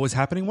what was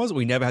happening was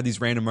we never had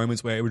these random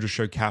moments where it would just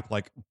show Cap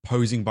like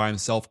posing by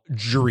himself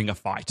during a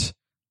fight.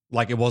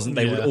 Like it wasn't,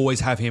 they would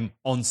always have him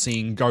on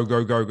scene, go,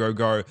 go, go, go,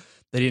 go.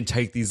 They didn't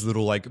take these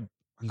little like,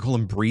 I can call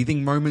them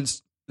breathing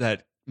moments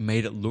that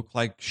made it look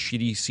like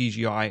shitty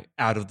CGI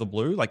out of the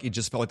blue. Like it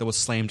just felt like they were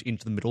slammed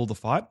into the middle of the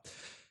fight.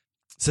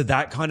 So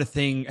that kind of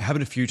thing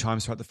happened a few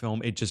times throughout the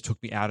film. It just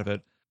took me out of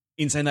it.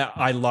 In saying that,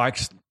 I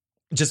liked,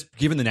 just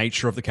given the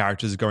nature of the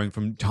characters going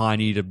from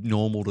tiny to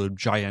normal to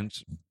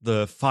giant,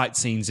 the fight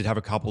scenes did have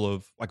a couple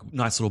of like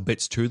nice little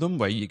bits to them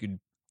where you could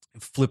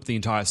flip the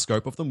entire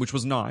scope of them, which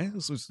was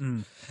nice.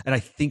 And I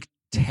think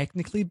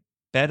technically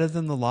better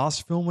than the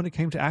last film when it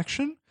came to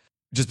action,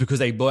 just because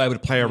they were able to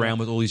play around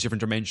with all these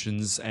different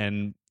dimensions.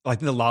 And I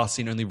think the last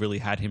scene only really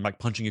had him like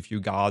punching a few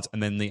guards,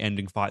 and then the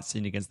ending fight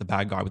scene against the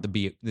bad guy with the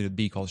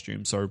bee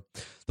costume. So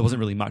there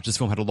wasn't really much. This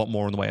film had a lot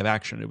more in the way of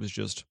action. It was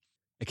just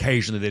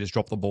occasionally they just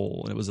dropped the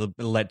ball, and it was a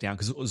letdown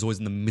because it was always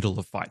in the middle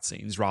of fight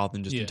scenes rather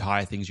than just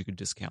entire things you could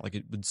discount. Like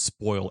it would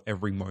spoil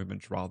every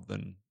moment rather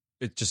than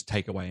it just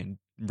take away and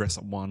rest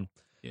on one.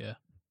 Yeah.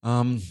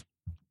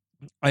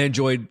 I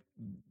enjoyed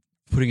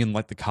putting in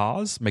like the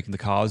cars, making the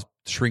cars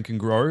shrink and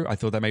grow. I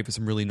thought that made for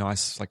some really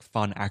nice, like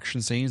fun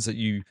action scenes that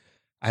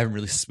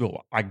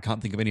I can't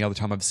think of any other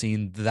time I've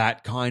seen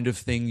that kind of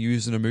thing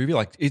used in a movie.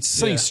 Like it's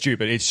something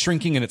stupid. It's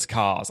shrinking in its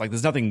cars. Like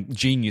there's nothing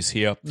genius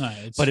here,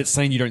 but it's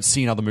something you don't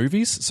see in other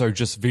movies. So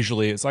just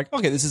visually, it's like,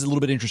 okay, this is a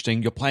little bit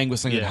interesting. You're playing with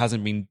something that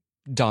hasn't been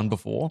done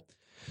before,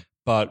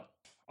 but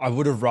I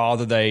would have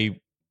rather they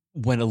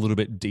went a little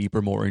bit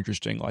deeper, more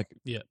interesting.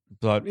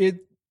 But it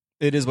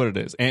is what it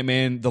is.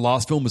 Ant-Man, the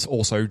last film was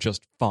also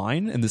just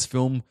fine, and this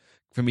film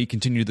for me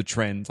continued the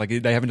trend. Like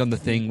they haven't done the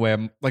thing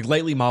where like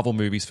lately Marvel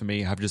movies for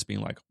me have just been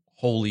like,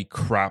 holy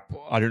crap,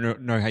 I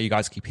don't know how you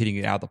guys keep hitting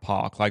it out of the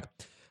park. Like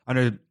I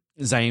know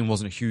Zane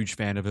wasn't a huge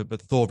fan of it, but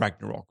Thor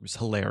Ragnarok was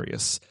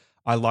hilarious.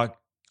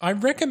 I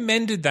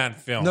recommended that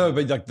film. No,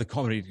 but like the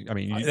comedy, I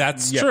mean,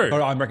 that's true.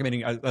 But I'm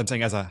recommending. I'm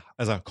saying as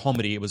a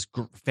comedy, it was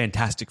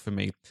fantastic for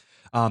me.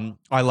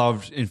 I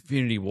loved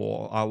Infinity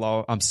War. I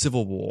love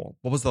Civil War.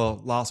 What was the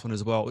last one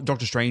as well?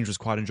 Doctor Strange was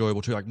quite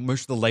enjoyable too. Like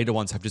most of the later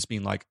ones have just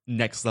been like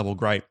next level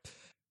great.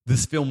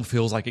 This film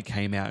feels like it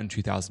came out in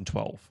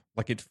 2012.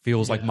 Like it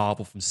feels like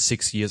Marvel from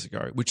 6 years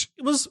ago, which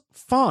was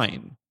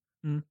fine.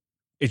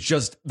 It's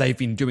just they've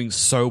been doing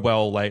so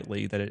well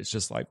lately that it's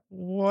just like,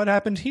 what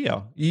happened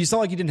here? It's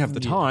not like you didn't have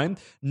the time.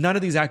 None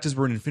of these actors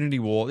were in Infinity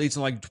War. It's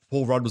not like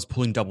Paul Rudd was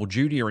pulling double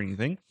duty or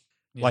anything.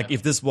 Yeah. Like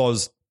if this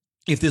was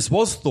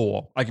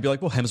Thor, I could be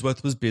like, well,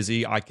 Hemsworth was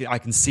busy. I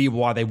can see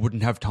why they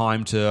wouldn't have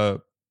time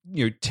to,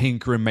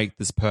 tinker and make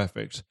this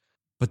perfect.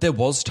 But there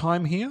was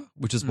time here,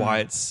 which is why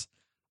it's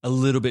a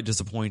little bit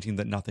disappointing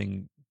that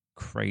nothing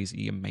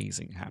crazy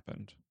amazing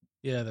happened.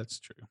 Yeah, that's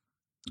true.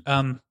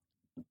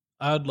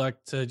 I'd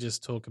like to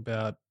just talk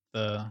about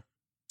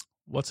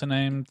what's her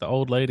name? The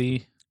old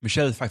lady.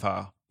 Michelle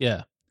Pfeiffer.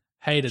 Yeah.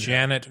 Hated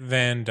Janet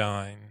Van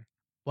Dyne.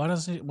 Why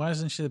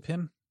isn't she the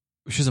Pym?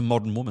 She's a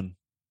modern woman,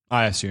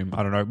 I assume.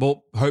 I don't know.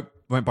 Well, Hope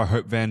went by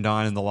Hope Van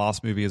Dyne in the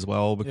last movie as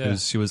well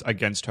because she was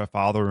against her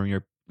father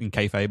in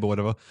kayfabe or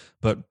whatever.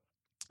 But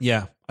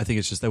yeah, I think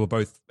it's just they were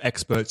both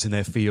experts in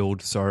their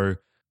field. So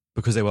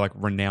because they were like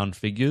renowned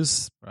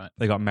figures, Right.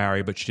 they got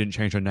married, but she didn't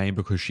change her name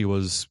because she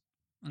was,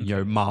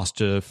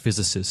 master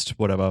physicist,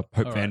 whatever,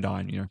 Hope All Van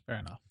right. Dyne, Fair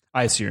enough.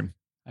 I assume.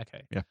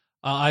 Okay. Yeah.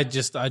 I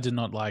did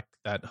not like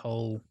that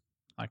whole,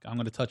 like, I'm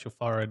going to touch your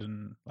forehead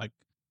and, like,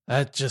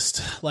 that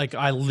just, like,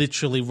 I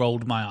literally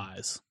rolled my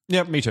eyes.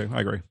 Yeah, me too.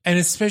 I agree. And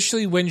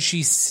especially when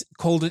she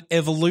called it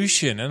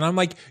evolution. And I'm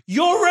like,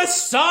 you're a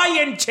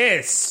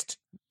scientist,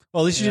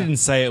 Well, at least you didn't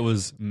say it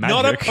was magic.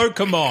 not a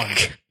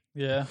Pokemon.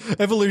 Yeah.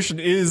 Evolution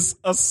is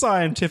a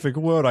scientific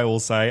word, I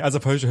will say, as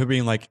opposed to her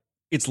being like,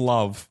 it's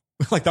love.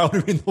 Like, that would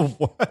have been the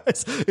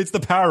worst. It's the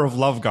power of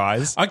love,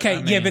 guys.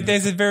 Okay, yeah, but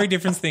there's a very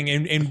different thing.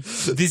 In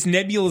this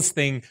nebulous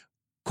thing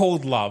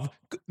called love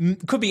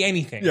could be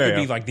anything. Yeah, It could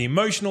yeah. be like the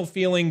emotional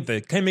feeling,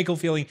 the chemical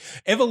feeling.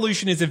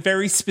 Evolution is a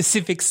very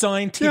specific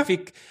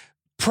scientific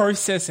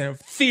process and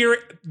theory.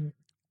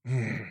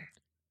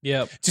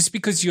 Yeah. Just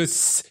because you're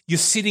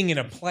sitting in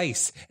a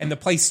place and the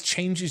place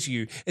changes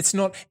you, it's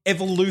not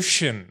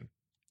evolution.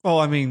 Well,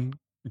 I mean,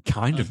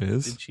 kind of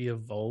is. Did she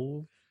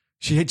evolve?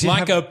 She did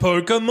Like have, a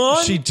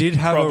Pokemon? She did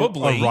have a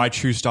Probably.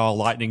 Raichu-style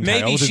lightning tail.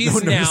 Maybe Did she's no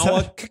one notice now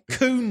a that?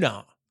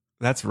 Kakuna.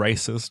 That's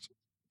racist.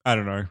 I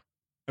don't know.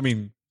 I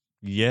mean,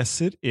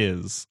 yes, it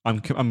is.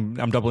 I'm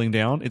doubling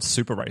down. It's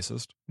super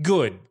racist.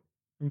 Good.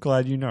 I'm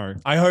glad you know.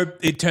 I hope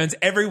it turns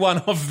everyone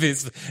off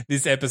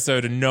this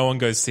episode and no one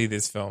goes see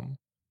this film.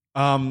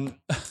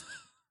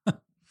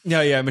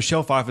 Yeah.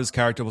 Michelle Pfeiffer's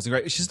character wasn't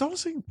great. She's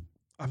honestly,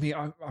 I mean,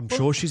 I'm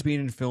sure she's been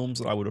in films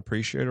that I would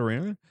appreciate her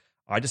in.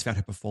 I just found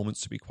her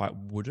performance to be quite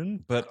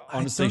wooden. But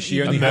honestly, she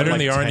don't only even- had Murder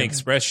like in the Orient 10.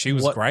 Express, she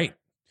was What- great.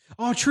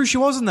 Oh, true. She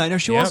was in that. No,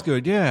 she was Yep.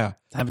 good. Yeah.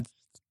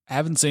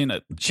 Haven't seen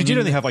it. She did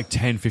only have like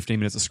 10, 15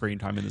 minutes of screen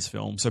time in this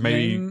film. So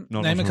maybe name,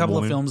 not name enough a for couple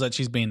of woman. films that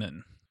she's been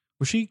in.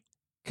 Was she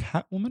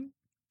Catwoman?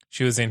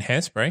 She was in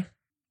Hairspray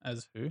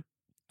As who?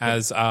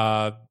 as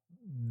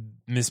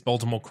Miss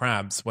Baltimore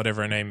Crabs,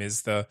 whatever her name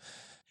is, the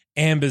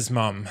Amber's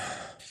mum.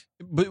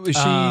 But was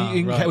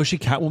she right. was she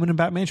Catwoman in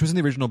Batman? She was in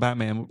the original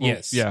Batman. Well,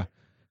 Yes. Yeah.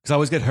 Because I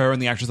always get her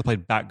and the actress that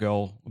played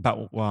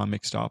Batgirl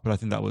mixed up, but I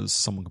think that was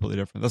someone completely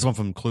different. That's one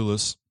from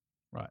Clueless.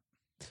 Right.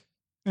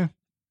 Yeah.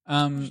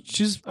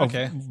 She's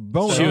Okay.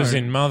 well She was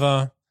known. in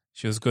Mother.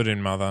 She was good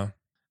in Mother.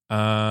 She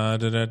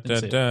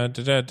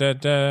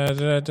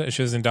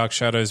was in Dark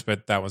Shadows,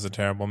 but that was a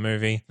terrible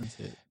movie. That's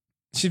it.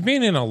 She's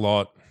been in a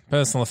lot.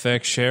 Personal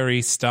Effects,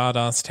 Sherry,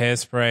 Stardust,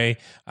 Hairspray,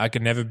 I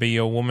Could Never Be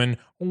Your Woman,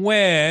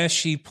 where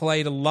she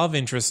played a love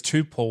interest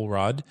to Paul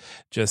Rudd,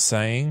 just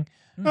saying.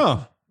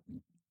 Oh,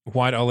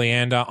 White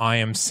Oleander, I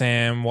Am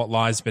Sam, What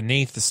Lies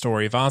Beneath, The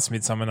Story of Us,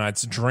 Midsummer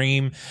Night's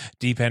Dream,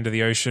 Deep End of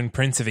the Ocean,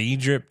 Prince of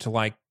Egypt.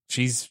 Like,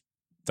 she's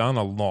done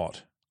a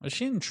lot. Was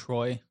she in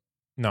Troy?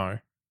 No.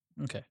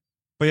 Okay.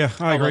 but yeah,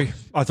 I well. agree.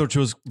 I thought she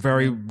was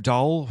very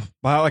dull.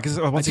 But like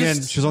once I again,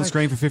 just, she was on like-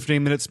 screen for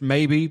 15 minutes,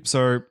 maybe.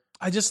 So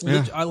I just,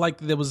 Yeah. I like,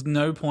 there was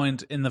no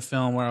point in the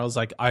film where I was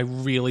like, I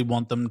really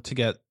want them to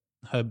get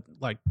her,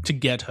 like, to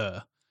get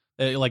her.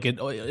 Like, it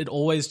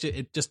always,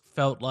 it just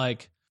felt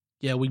like,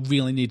 yeah, we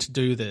really need to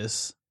do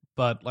this.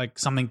 But, like,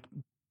 something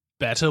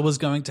better was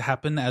going to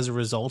happen as a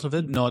result of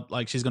it, not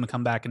like she's going to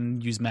come back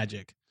and use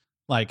magic.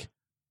 Like,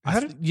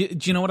 do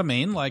you know what I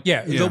mean? Like,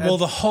 Yeah. The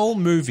whole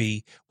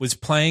movie was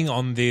playing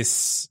on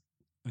this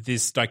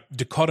like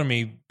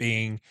dichotomy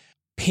being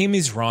Pym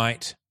is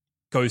right,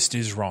 Ghost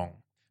is wrong.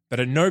 But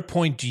at no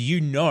point do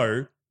you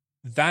know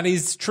that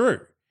is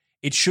true.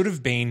 It should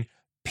have been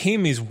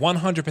Pym is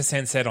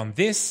 100% set on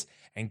this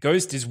and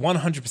Ghost is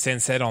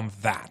 100% set on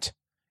that.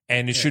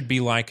 And it should be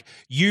like,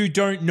 you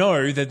don't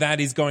know that that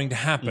is going to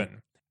happen.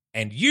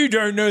 And you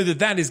don't know that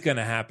that is going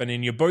to happen.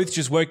 And you're both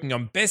just working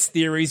on best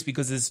theories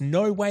because there's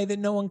no way that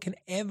no one can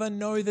ever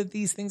know that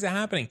these things are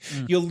happening.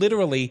 You're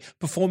literally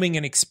performing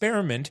an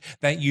experiment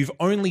that you've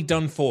only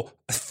done for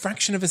a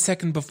fraction of a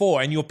second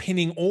before. And you're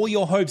pinning all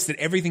your hopes that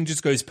everything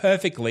just goes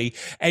perfectly.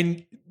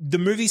 And the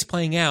movie's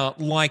playing out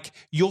like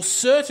you're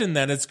certain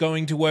that it's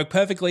going to work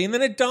perfectly. And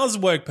then it does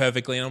work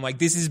perfectly. And I'm like,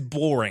 this is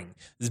boring.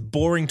 This is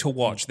boring to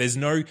watch. There's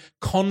no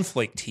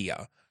conflict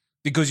here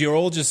because you're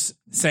all just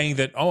saying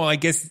that, oh, I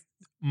guess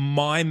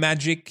my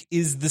magic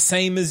is the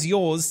same as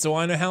yours, so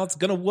I know how it's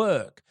going to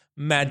work.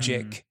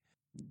 Magic.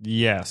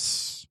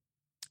 yes.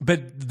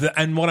 But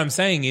and what I'm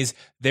saying is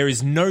there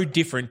is no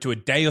different to a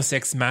Deus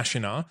Ex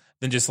Machina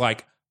than just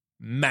like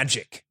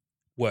magic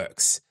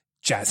works.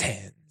 Jazz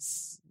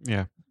hands.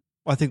 Yeah.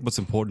 I think what's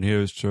important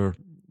here is to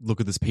look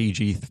at this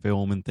PG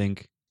film and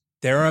think,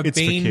 There have It's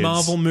for been kids.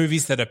 Marvel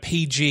movies that are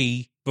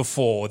PG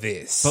before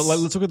this. but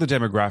let's look at the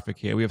demographic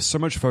here. We have so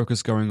much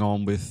focus going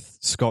on with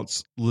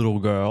Scott's little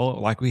girl,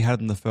 like we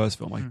had in the first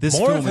film. Like this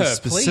More film of her, is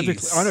specifically.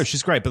 please. I know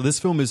she's great, but this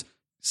film is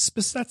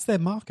that's their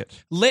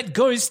market. Let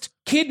Ghost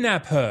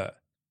kidnap her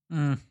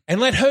and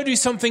let her do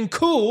something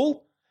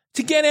cool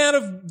to get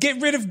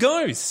rid of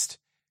Ghost.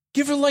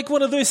 Give her like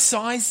one of those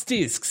size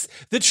discs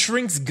that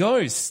shrinks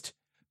Ghost.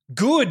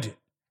 Good.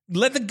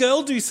 Let the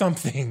girl do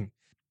something.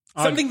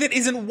 Something that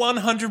isn't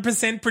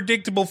 100%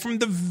 predictable from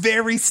the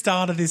very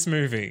start of this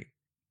movie.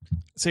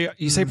 See,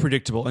 you say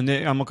predictable, and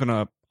I'm not going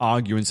to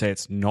argue and say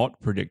it's not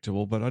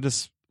predictable, but I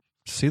just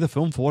see the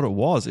film for what it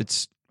was.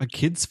 It's a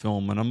kid's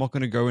film, and I'm not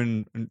going to go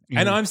in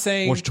and I'm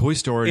saying watch Toy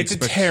Story. It's a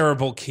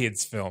terrible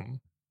kids'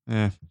 film.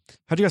 Yeah.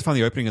 How do you guys find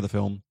the opening of the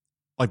film?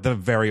 Like the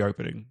very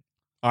opening.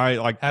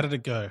 How did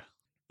it go?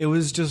 It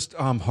was just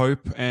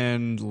Hope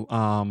and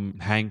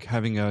Hank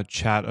having a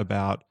chat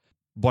about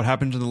what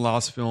happened in the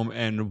last film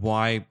and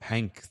why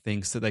Hank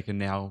thinks that they can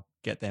now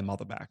get their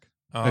mother back,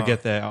 or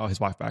get his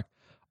wife back.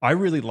 I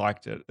really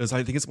liked it. I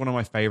think it's one of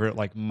my favorite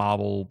like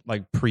Marvel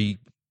like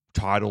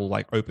pre-title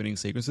like opening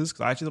sequences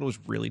because I actually thought it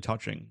was really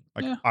touching.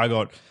 Like I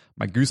got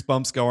my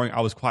goosebumps going.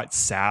 I was quite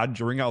sad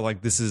during it. I was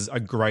like, this is a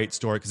great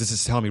story because this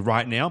is telling me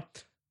right now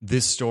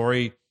this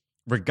story,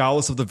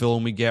 regardless of the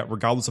villain we get,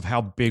 regardless of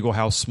how big or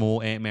how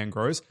small Ant-Man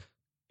grows,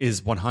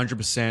 is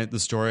 100% the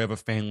story of a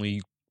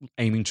family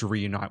aiming to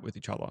reunite with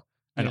each other.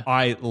 And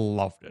I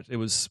loved it. It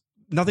was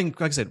nothing,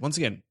 like I said, once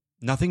again,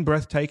 nothing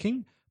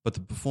breathtaking, but the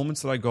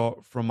performance that I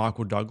got from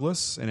Michael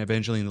Douglas and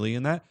Evangeline Lilly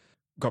in that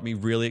got me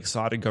really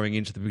excited going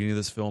into the beginning of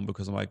this film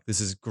because I'm like,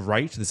 this is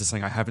great. This is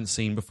something I haven't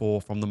seen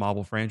before from the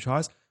Marvel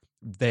franchise.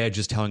 They're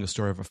just telling a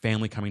story of a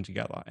family coming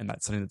together, and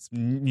that's something that's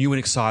new and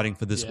exciting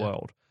for this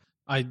world.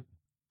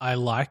 I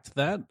liked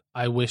that.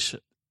 I wish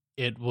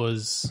it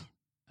was,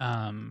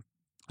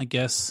 I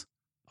guess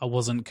I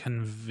wasn't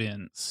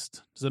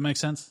convinced. Does that make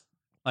sense?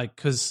 Like,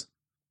 because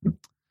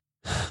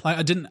like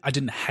I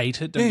didn't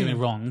hate it, don't get me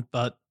wrong,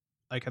 but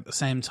like at the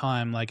same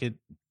time, like it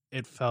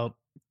felt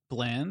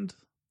bland.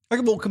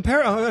 Like, well,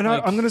 compare, and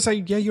I'm going to say,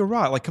 yeah, you're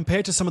right. Like,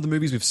 compared to some of the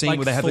movies we've seen like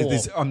where they have like,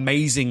 these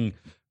amazing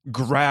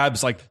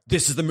grabs, like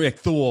this is the movie, like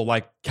Thor,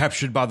 like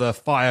captured by the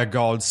fire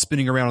god,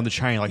 spinning around on the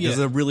chain. Like, there's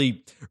a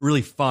really,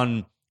 really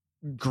fun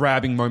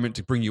grabbing moment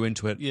to bring you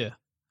into it. Yeah,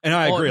 and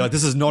I agree. Like,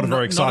 this is not a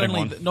very exciting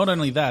one. Not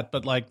only that,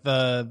 but like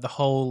the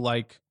whole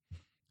like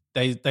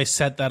they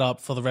set that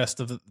up for the rest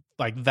of the,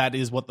 like that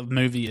is what the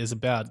movie is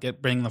about.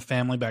 Bringing the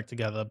family back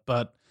together,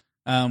 but.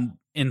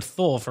 In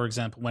Thor, for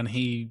example, when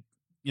he,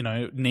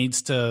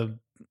 needs to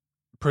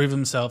prove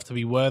himself to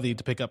be worthy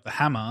to pick up the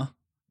hammer,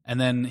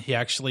 and then he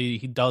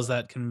does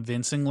that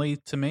convincingly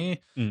to me.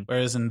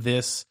 Whereas in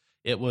this,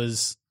 it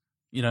was,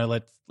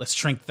 let's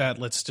shrink that.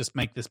 Let's just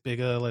make this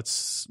bigger.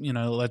 Let's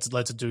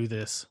do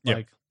this. Yep.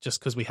 Like just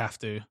because we have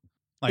to.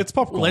 Like, it's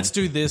popcorn. Let's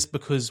do this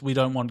because we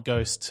don't want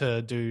Ghost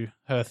to do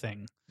her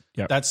thing.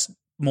 Yep. That's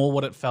more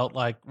what it felt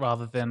like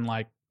rather than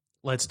like,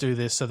 let's do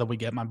this so that we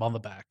get my mother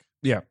back.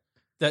 Yeah.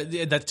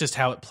 That's just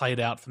how it played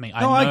out for me.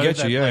 I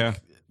get you. Yeah,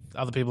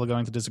 other people are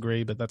going to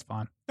disagree, but that's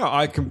fine. No,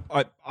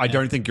 I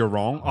don't think you're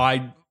wrong.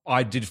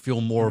 I did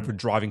feel more of a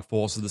driving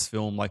force of this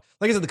film. Like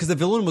I said, because the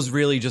villain was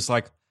really just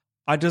like,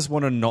 I just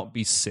want to not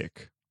be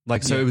sick.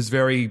 Like, so it was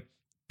very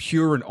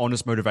pure and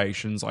honest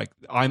motivations. Like,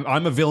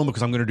 I'm a villain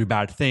because I'm going to do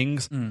bad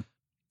things.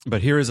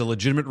 But here is a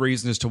legitimate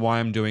reason as to why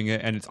I'm doing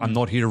it, and I'm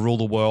not here to rule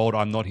the world.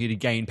 I'm not here to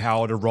gain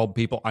power to rob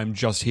people. I'm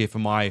just here for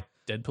my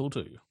Deadpool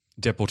 2.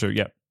 Deadpool 2,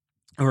 yeah.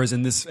 Whereas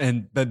in this,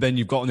 but then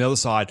you've got on the other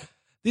side,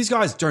 these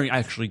guys don't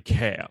actually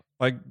care.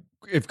 Like,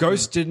 if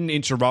Ghost didn't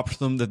interrupt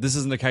them, that this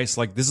isn't the case,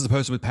 like, this is a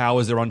person with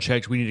powers, they're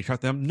unchecked, we need to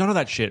cut them. None of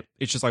that shit.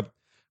 It's just like,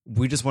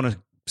 we just want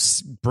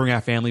to bring our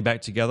family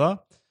back together.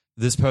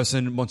 This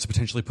person wants to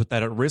potentially put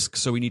that at risk,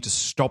 so we need to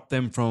stop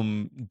them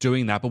from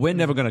doing that. But we're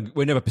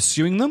never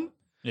pursuing them.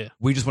 Yeah.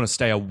 We just want to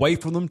stay away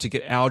from them to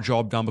get our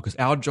job done because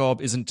our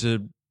job isn't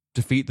to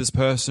defeat this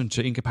person,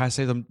 to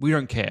incapacitate them. We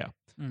don't care.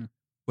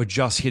 We're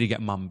just here to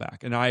get mum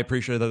back. And I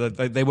appreciate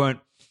that they weren't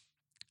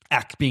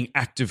being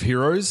active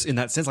heroes in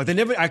that sense. Like, they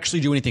never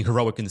actually do anything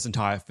heroic in this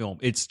entire film.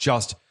 It's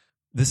just,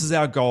 this is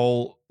our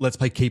goal. Let's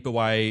play keep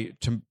away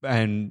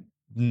and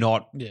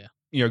not,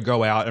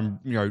 go out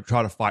and,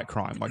 try to fight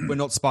crime. Like, we're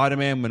not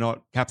Spider-Man. We're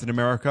not Captain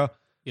America.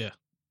 Yeah.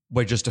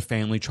 We're just a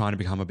family trying to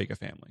become a bigger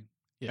family.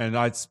 Yeah. And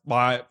that's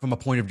why, from a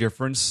point of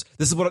difference,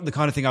 this is what the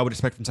kind of thing I would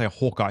expect from, say, a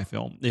Hawkeye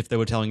film, if they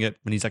were telling it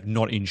when he's like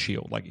not in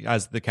S.H.I.E.L.D., like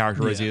as the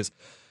character as he is.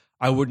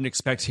 I wouldn't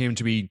expect him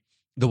to be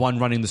the one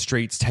running the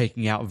streets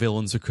taking out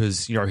villains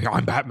because,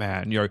 I'm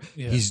Batman.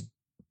 He's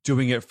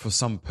doing it for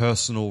some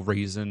personal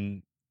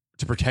reason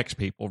to protect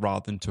people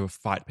rather than to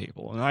fight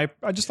people. And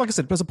I just, like I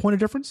said, as a point of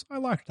difference, I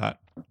like that.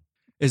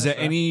 Is there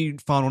any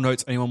final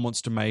notes anyone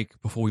wants to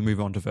make before we move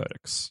on to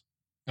verdicts?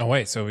 Oh,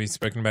 wait. So we've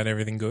spoken about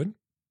everything good?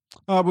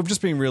 We've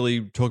just been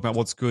really talking about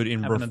what's good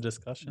in... Having a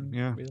discussion,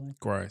 really.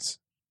 Gross.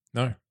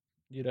 No.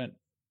 You don't...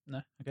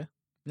 No? Okay.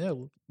 Yeah.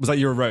 Was that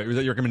your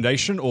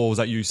recommendation, or was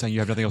that you saying you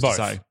have nothing else to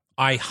say?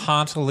 I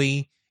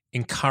heartily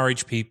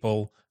encourage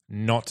people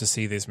not to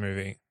see this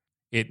movie.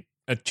 It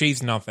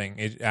achieves nothing.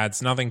 It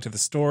adds nothing to the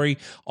story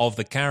of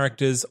the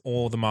characters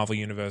or the Marvel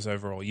Universe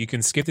overall. You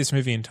can skip this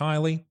movie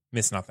entirely,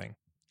 miss nothing.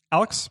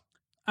 Alex?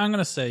 I'm going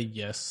to say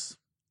yes.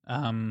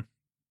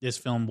 This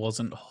film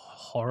wasn't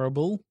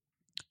horrible.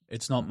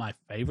 It's not my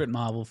favorite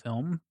Marvel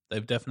film.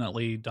 They've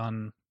definitely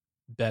done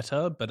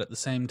better, but at the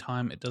same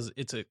time,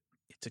 it's a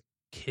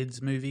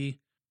kids movie,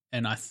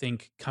 and I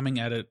think coming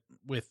at it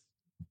with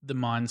the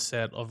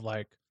mindset of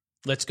like,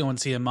 let's go and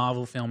see a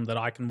Marvel film that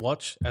I can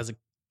watch as a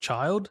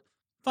child,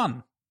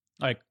 fun.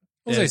 Like,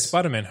 Also, Yes.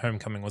 Spider-Man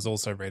Homecoming was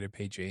also rated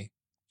PG.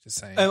 Just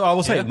saying. I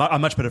will say Yeah. a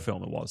much better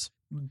film it was.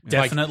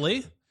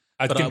 Definitely.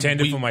 I'd but, contend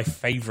it we- for my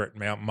favorite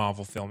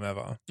Marvel film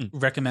ever.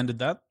 Recommended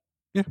that.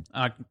 Yeah.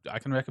 I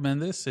can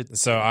recommend this. So it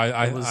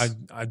was-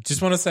 I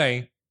just want to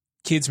say,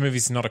 kids'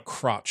 movies not a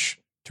crutch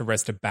to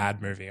rest a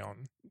bad movie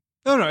on.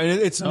 No,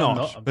 it's No,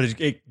 not. But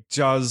it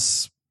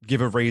does give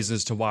a reason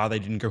as to why they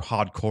didn't go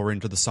hardcore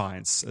into the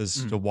science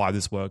as to why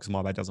this works and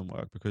why that doesn't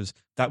work, because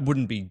that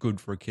wouldn't be good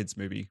for a kids'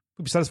 movie. It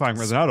would be satisfying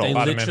as an adult. They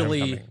Spider-Man literally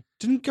Homecoming.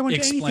 Didn't go into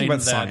anything explained about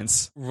that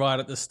science. right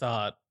at the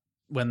start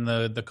when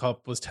the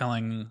cop was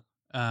telling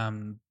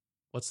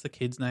what's the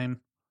kid's name?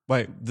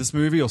 Wait, this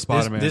movie or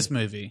Spider-Man? This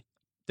movie.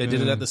 They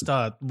did it at the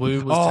start.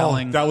 Wu was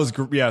telling that was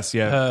yes,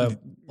 yeah, her,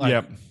 like,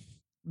 yep,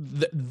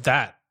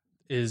 that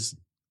is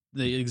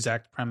the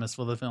exact premise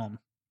for the film.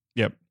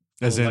 yep.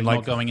 As Like, in,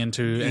 not going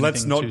into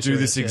let's anything not too do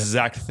serious, this yeah.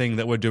 exact thing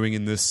that we're doing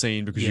in this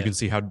scene because you Yeah. can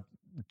see how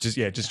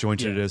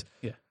disjointed it is.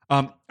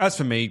 Yeah. As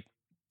for me,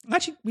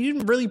 actually, we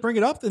didn't really bring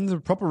it up in the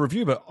proper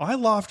review, but I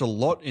laughed a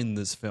lot in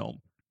this film,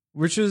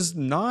 which is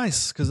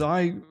nice because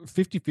I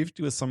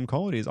 50-50 with some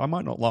comedies. I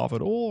might not laugh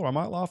at all, or I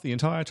might laugh the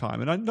entire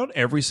time. And not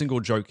every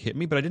single joke hit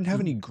me, but I didn't have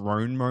any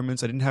groan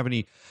moments. I didn't have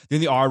any. The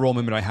only eye roll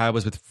moment I had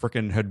was with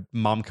frickin' her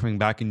mum coming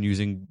back and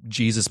using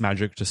Jesus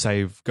magic to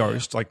save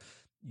Ghost.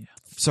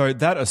 So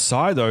that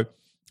aside, though,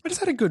 I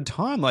just had a good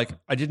time. Like,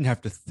 I didn't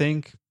have to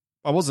think.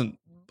 I wasn't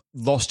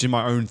lost in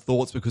my own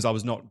thoughts because I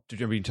was not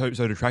being so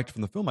detracted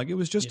from the film. Like, it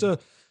was just a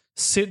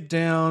sit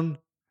down,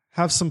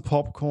 have some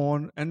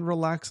popcorn, and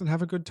relax and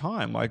have a good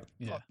time. Like,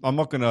 I'm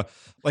not going to,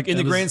 like, in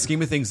the grand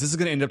scheme of things, this is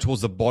going to end up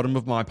towards the bottom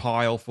of my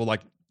pile for,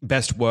 like,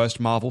 best,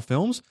 worst Marvel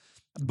films.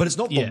 But it's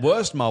not the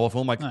worst Marvel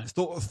film. Like,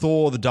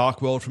 Thor, The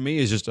Dark World, for me,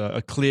 is just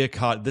a clear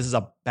cut, this is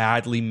a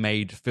badly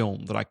made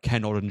film that I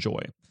cannot enjoy.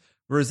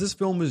 Whereas this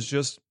film is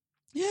just,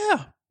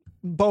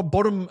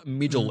 bottom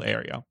middle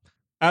area.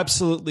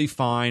 Absolutely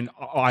fine.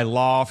 I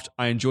laughed.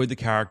 I enjoyed the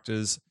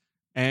characters.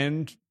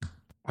 And,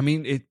 I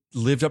mean, it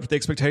lived up to the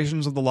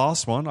expectations of the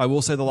last one. I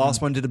will say the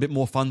last one did a bit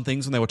more fun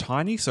things when they were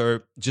tiny. So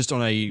just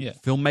on a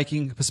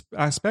filmmaking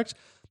aspect,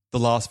 the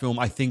last film,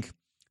 I think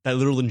that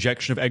little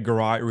injection of Edgar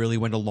Wright really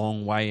went a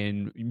long way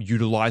in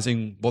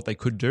utilizing what they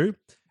could do.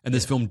 And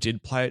this film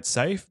did play it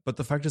safe. But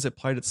the fact is it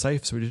played it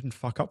safe, so it didn't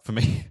fuck up for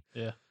me.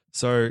 Yeah.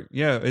 So,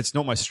 yeah, it's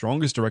not my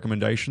strongest of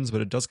recommendations, but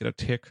it does get a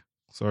tick.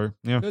 So,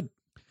 yeah. Good.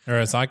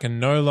 Whereas I can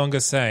no longer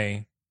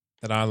say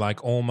that I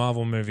like all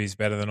Marvel movies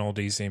better than all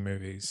DC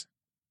movies.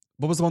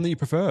 What was the one that you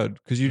preferred?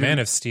 Because you Man didn't.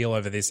 of Steel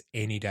over this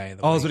any day of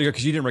the I was week. going to go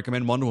because you didn't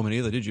recommend Wonder Woman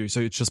either, did you? So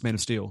it's just Man of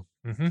Steel.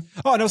 Mm-hmm.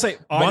 Oh, and I'll say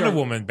Wonder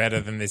Woman better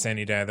than this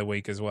any day of the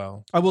week as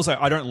well. I will say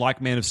I don't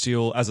like Man of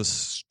Steel as a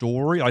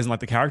story. I don't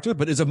like the character,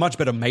 but it's a much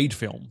better made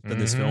film than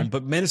this film.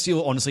 But Man of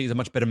Steel, honestly, is a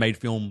much better made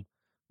film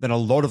than a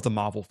lot of the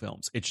Marvel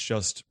films. It's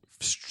just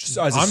as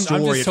a story,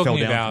 I'm just it fell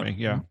talking down about for me.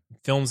 Yeah.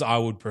 films I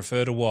would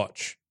prefer to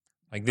watch.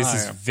 Like this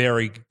is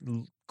very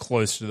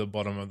close to the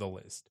bottom of the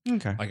list.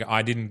 Okay. Like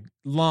I didn't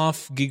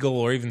laugh, giggle,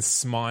 or even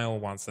smile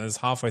once. And it was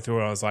halfway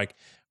through, I was like,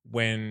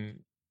 when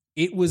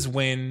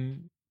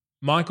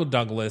Michael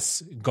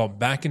Douglas got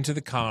back into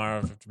the car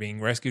after being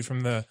rescued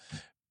from the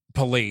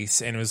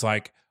police, and it was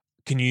like,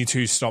 "Can you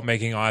two stop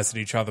making eyes at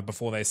each other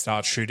before they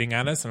start shooting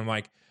at us?" And I'm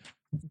like,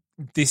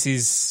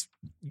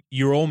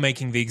 you're all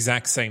making the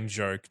exact same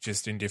joke,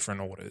 just in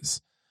different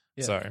orders.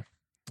 Yeah. So,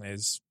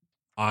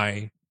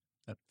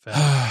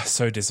 Fair.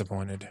 so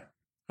disappointed.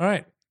 All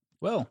right.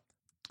 Well,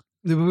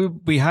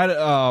 We had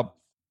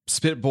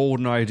spitballed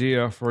an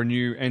idea for a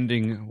new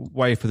ending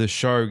way for the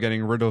show,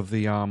 getting rid of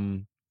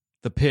the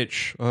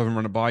pitch. I haven't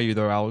run it by you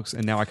though, Alex,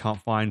 and now I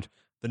can't find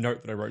the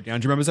note that I wrote down.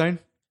 Do you remember, Zane?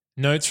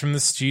 Notes from the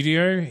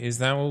studio. Is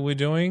that what we're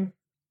doing?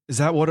 Is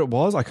that what it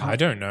was? I can't. I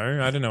don't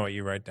know. I don't know what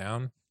you wrote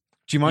down.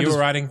 Do you mind You just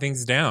were writing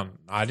things down.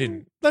 I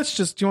didn't. do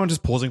you mind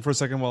just pausing for a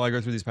second while I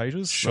go through these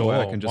pages? That way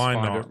I Sure, can just why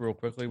find not? it real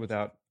quickly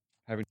without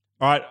having.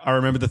 All right, I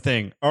remember the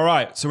thing. All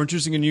right, so we're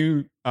introducing a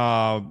new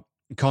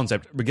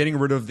concept. We're getting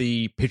rid of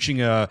the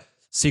pitching a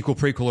sequel,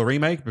 prequel, or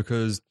remake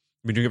because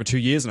we've been doing it for 2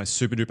 years and I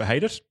super duper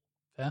hate it.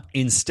 Yeah.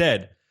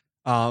 Instead,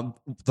 the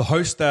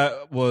host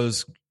that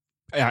was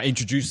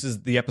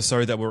introduces the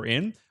episode that we're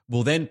in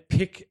will then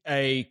pick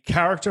a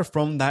character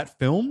from that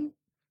film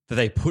that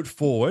they put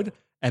forward.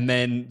 And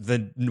then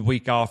the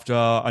week after,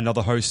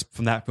 another host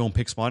from that film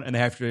picks one, and they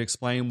have to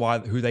explain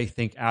who they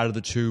think out of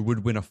the two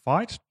would win a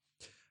fight.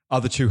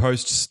 Other two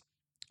hosts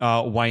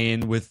weigh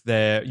in with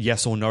their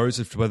yes or no's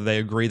as to whether they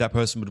agree that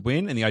person would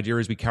win. And the idea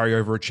is we carry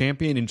over a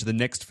champion into the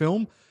next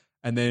film.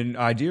 And then the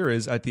idea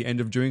is at the end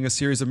of doing a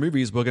series of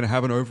movies, we're going to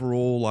have an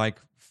overall like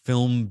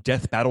film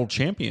death battle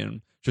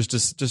champion. Just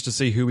to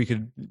see who we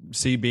could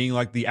see being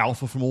like the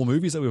alpha from all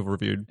movies that we've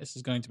reviewed. this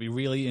is going to be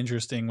really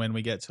interesting when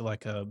we get to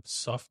like a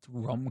soft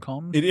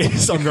rom-com. It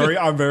is.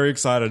 I'm very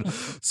excited.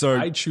 So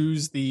I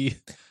choose the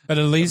But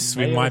at least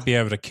we male- might be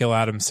able to kill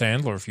Adam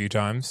Sandler a few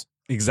times.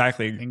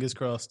 exactly. fingers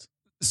crossed.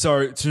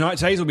 So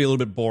today's will be a little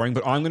bit boring,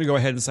 but I'm going to go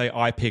ahead and say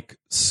I pick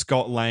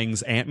Scott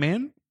Lang's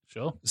Ant-Man.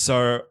 Sure.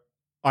 So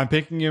I'm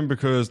picking him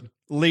because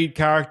lead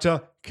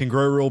character can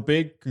grow real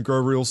big, can grow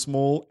real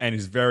small, and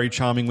is very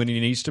charming when he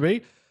needs to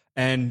be.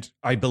 And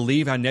I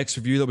believe our next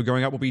review that we're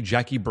going up will be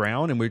Jackie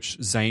Brown, in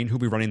which Zane, who'll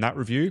be running that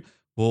review,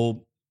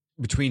 will,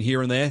 between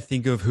here and there,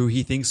 think of who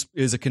he thinks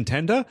is a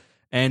contender.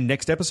 And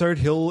next episode,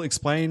 he'll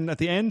explain at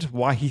the end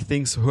why he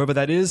thinks whoever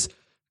that is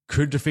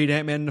could defeat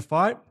Ant-Man in a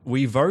fight.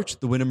 We vote.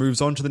 The winner moves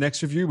on to the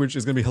next review, which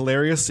is going to be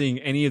hilarious, seeing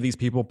any of these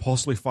people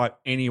possibly fight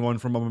anyone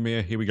from Mamma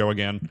Mia. Here we go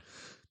again.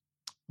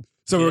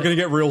 So we're going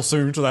to get real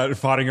soon to that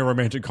fighting a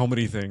romantic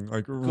comedy thing,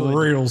 like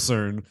real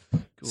soon.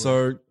 Good.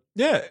 So,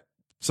 yeah.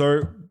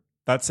 So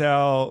that's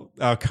our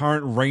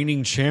current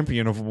reigning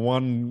champion of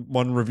one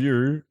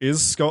review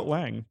is Scott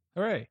Lang.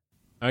 Hooray.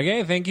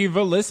 Okay, thank you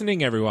for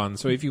listening, everyone.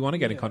 So if you want to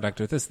get in contact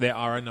with us, there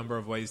are a number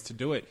of ways to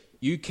do it.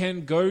 You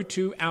can go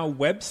to our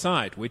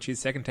website, which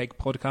is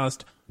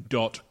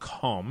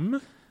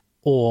secondtakepodcast.com.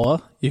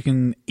 Or you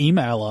can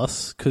email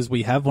us, because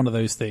we have one of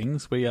those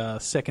things. We are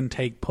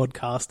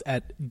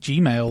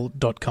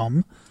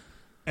secondtakepodcast@gmail.com.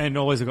 And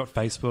always we've got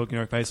Facebook,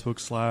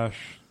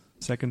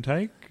 Facebook/Second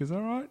Take. Is that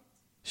right?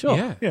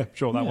 Sure. Yeah,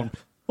 sure, that one.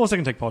 Or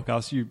Second Take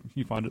Podcast, you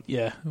find it.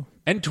 Yeah.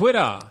 And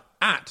Twitter,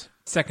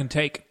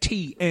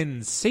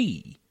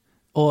 @SecondTakeTNC.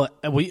 Or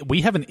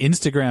we have an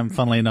Instagram,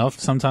 funnily enough.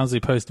 Sometimes we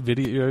post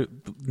video.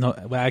 No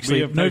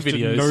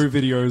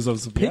videos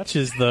of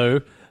pictures,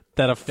 though,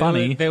 that are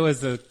funny. There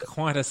was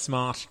quite a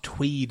smart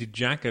tweed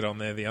jacket on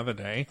there the other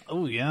day.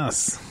 Oh,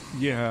 yes.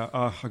 Yeah,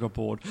 I got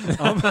bored.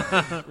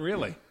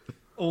 Really?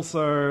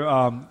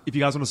 Also, if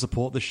you guys want to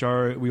support the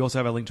show, we also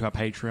have a link to our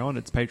Patreon.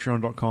 It's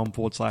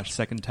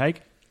patreon.com/Second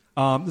Take.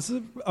 This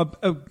is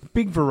a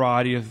big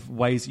variety of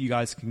ways that you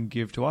guys can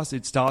give to us.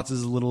 It starts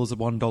as little as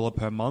 $1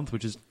 per month,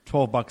 which is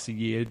 $12 a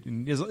year.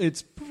 And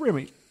it's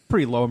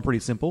pretty low and pretty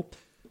simple.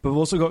 But we've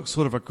also got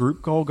sort of a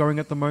group goal going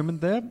at the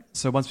moment there.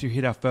 So once we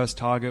hit our first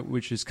target,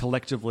 which is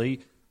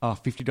collectively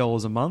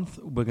 $50 a month,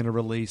 we're going to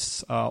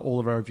release all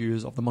of our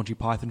reviews of the Monty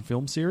Python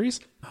film series.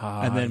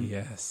 And then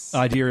yes. The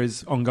idea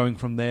is ongoing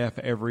from there.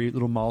 For every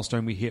little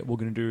milestone we hit, we're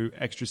going to do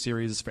extra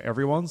series for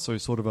everyone. So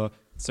sort of a...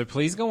 So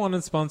please go on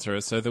and sponsor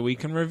us so that we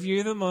can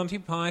review the Monty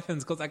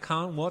Pythons, because I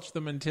can't watch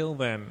them until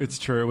then. It's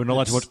true. We're not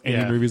allowed to watch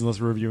any movies unless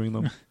we're reviewing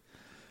them.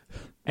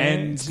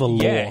 And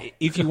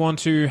if you want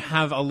to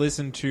have a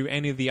listen to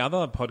any of the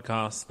other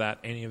podcasts that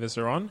any of us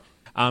are on,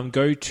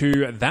 go to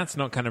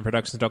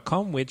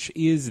that'snotcanonproductions.com, which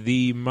is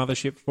the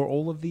mothership for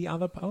all of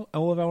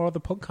our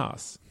other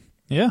podcasts.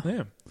 Yeah.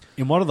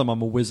 In one of them,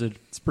 I'm a wizard.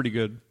 It's pretty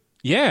good.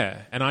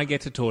 Yeah, and I get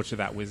to torture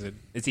that wizard.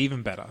 It's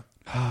even better.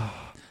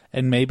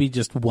 And maybe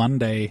just one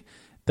day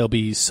there'll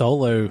be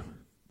solo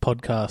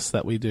podcasts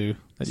that we do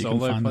that you can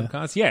find. Solo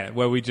podcasts, yeah,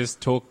 where we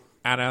just talk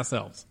at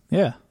ourselves.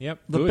 Yeah. Yep.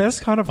 The good.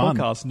 best kind of Fun.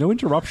 podcast. No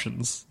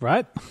interruptions.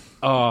 Right?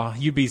 Oh,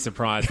 you'd be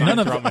surprised. None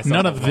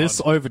of this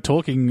over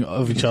talking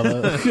of each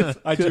other.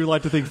 I do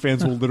like to think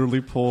fans will literally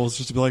pause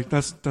just to be like,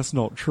 that's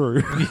not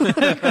true.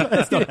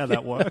 That's not how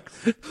that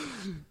works.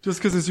 Just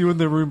because it's you in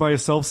the room by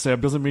yourself, Seb,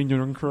 doesn't mean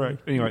you're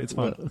incorrect. Anyway, it's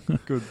fine.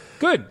 Good.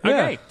 Good.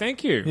 Okay.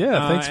 Thank you.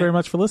 Yeah. Thanks very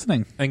much for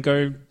listening. And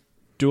go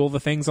do all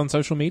the things on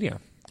social media.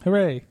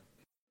 Hooray.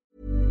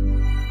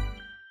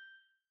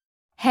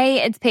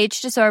 Hey, it's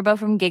Paige DeSorbo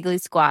from Giggly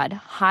Squad.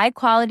 High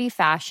quality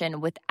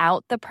fashion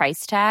without the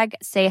price tag.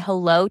 Say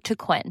hello to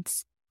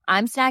Quince.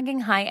 I'm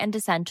snagging high-end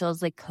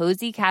essentials like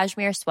cozy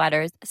cashmere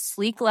sweaters,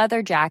 sleek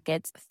leather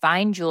jackets,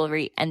 fine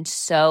jewelry, and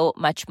so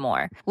much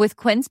more. With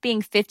Quince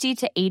being 50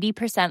 to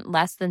 80%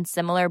 less than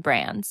similar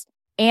brands.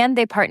 And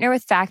they partner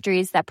with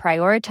factories that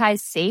prioritize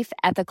safe,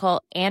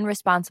 ethical, and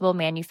responsible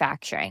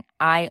manufacturing.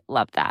 I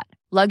love that.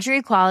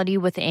 Luxury quality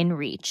within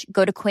reach.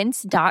 Go to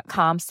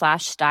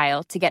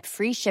quince.com/style to get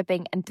free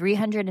shipping and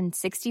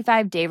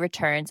 365-day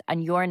returns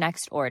on your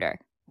next order.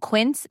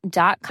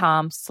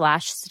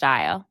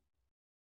 Quince.com/style.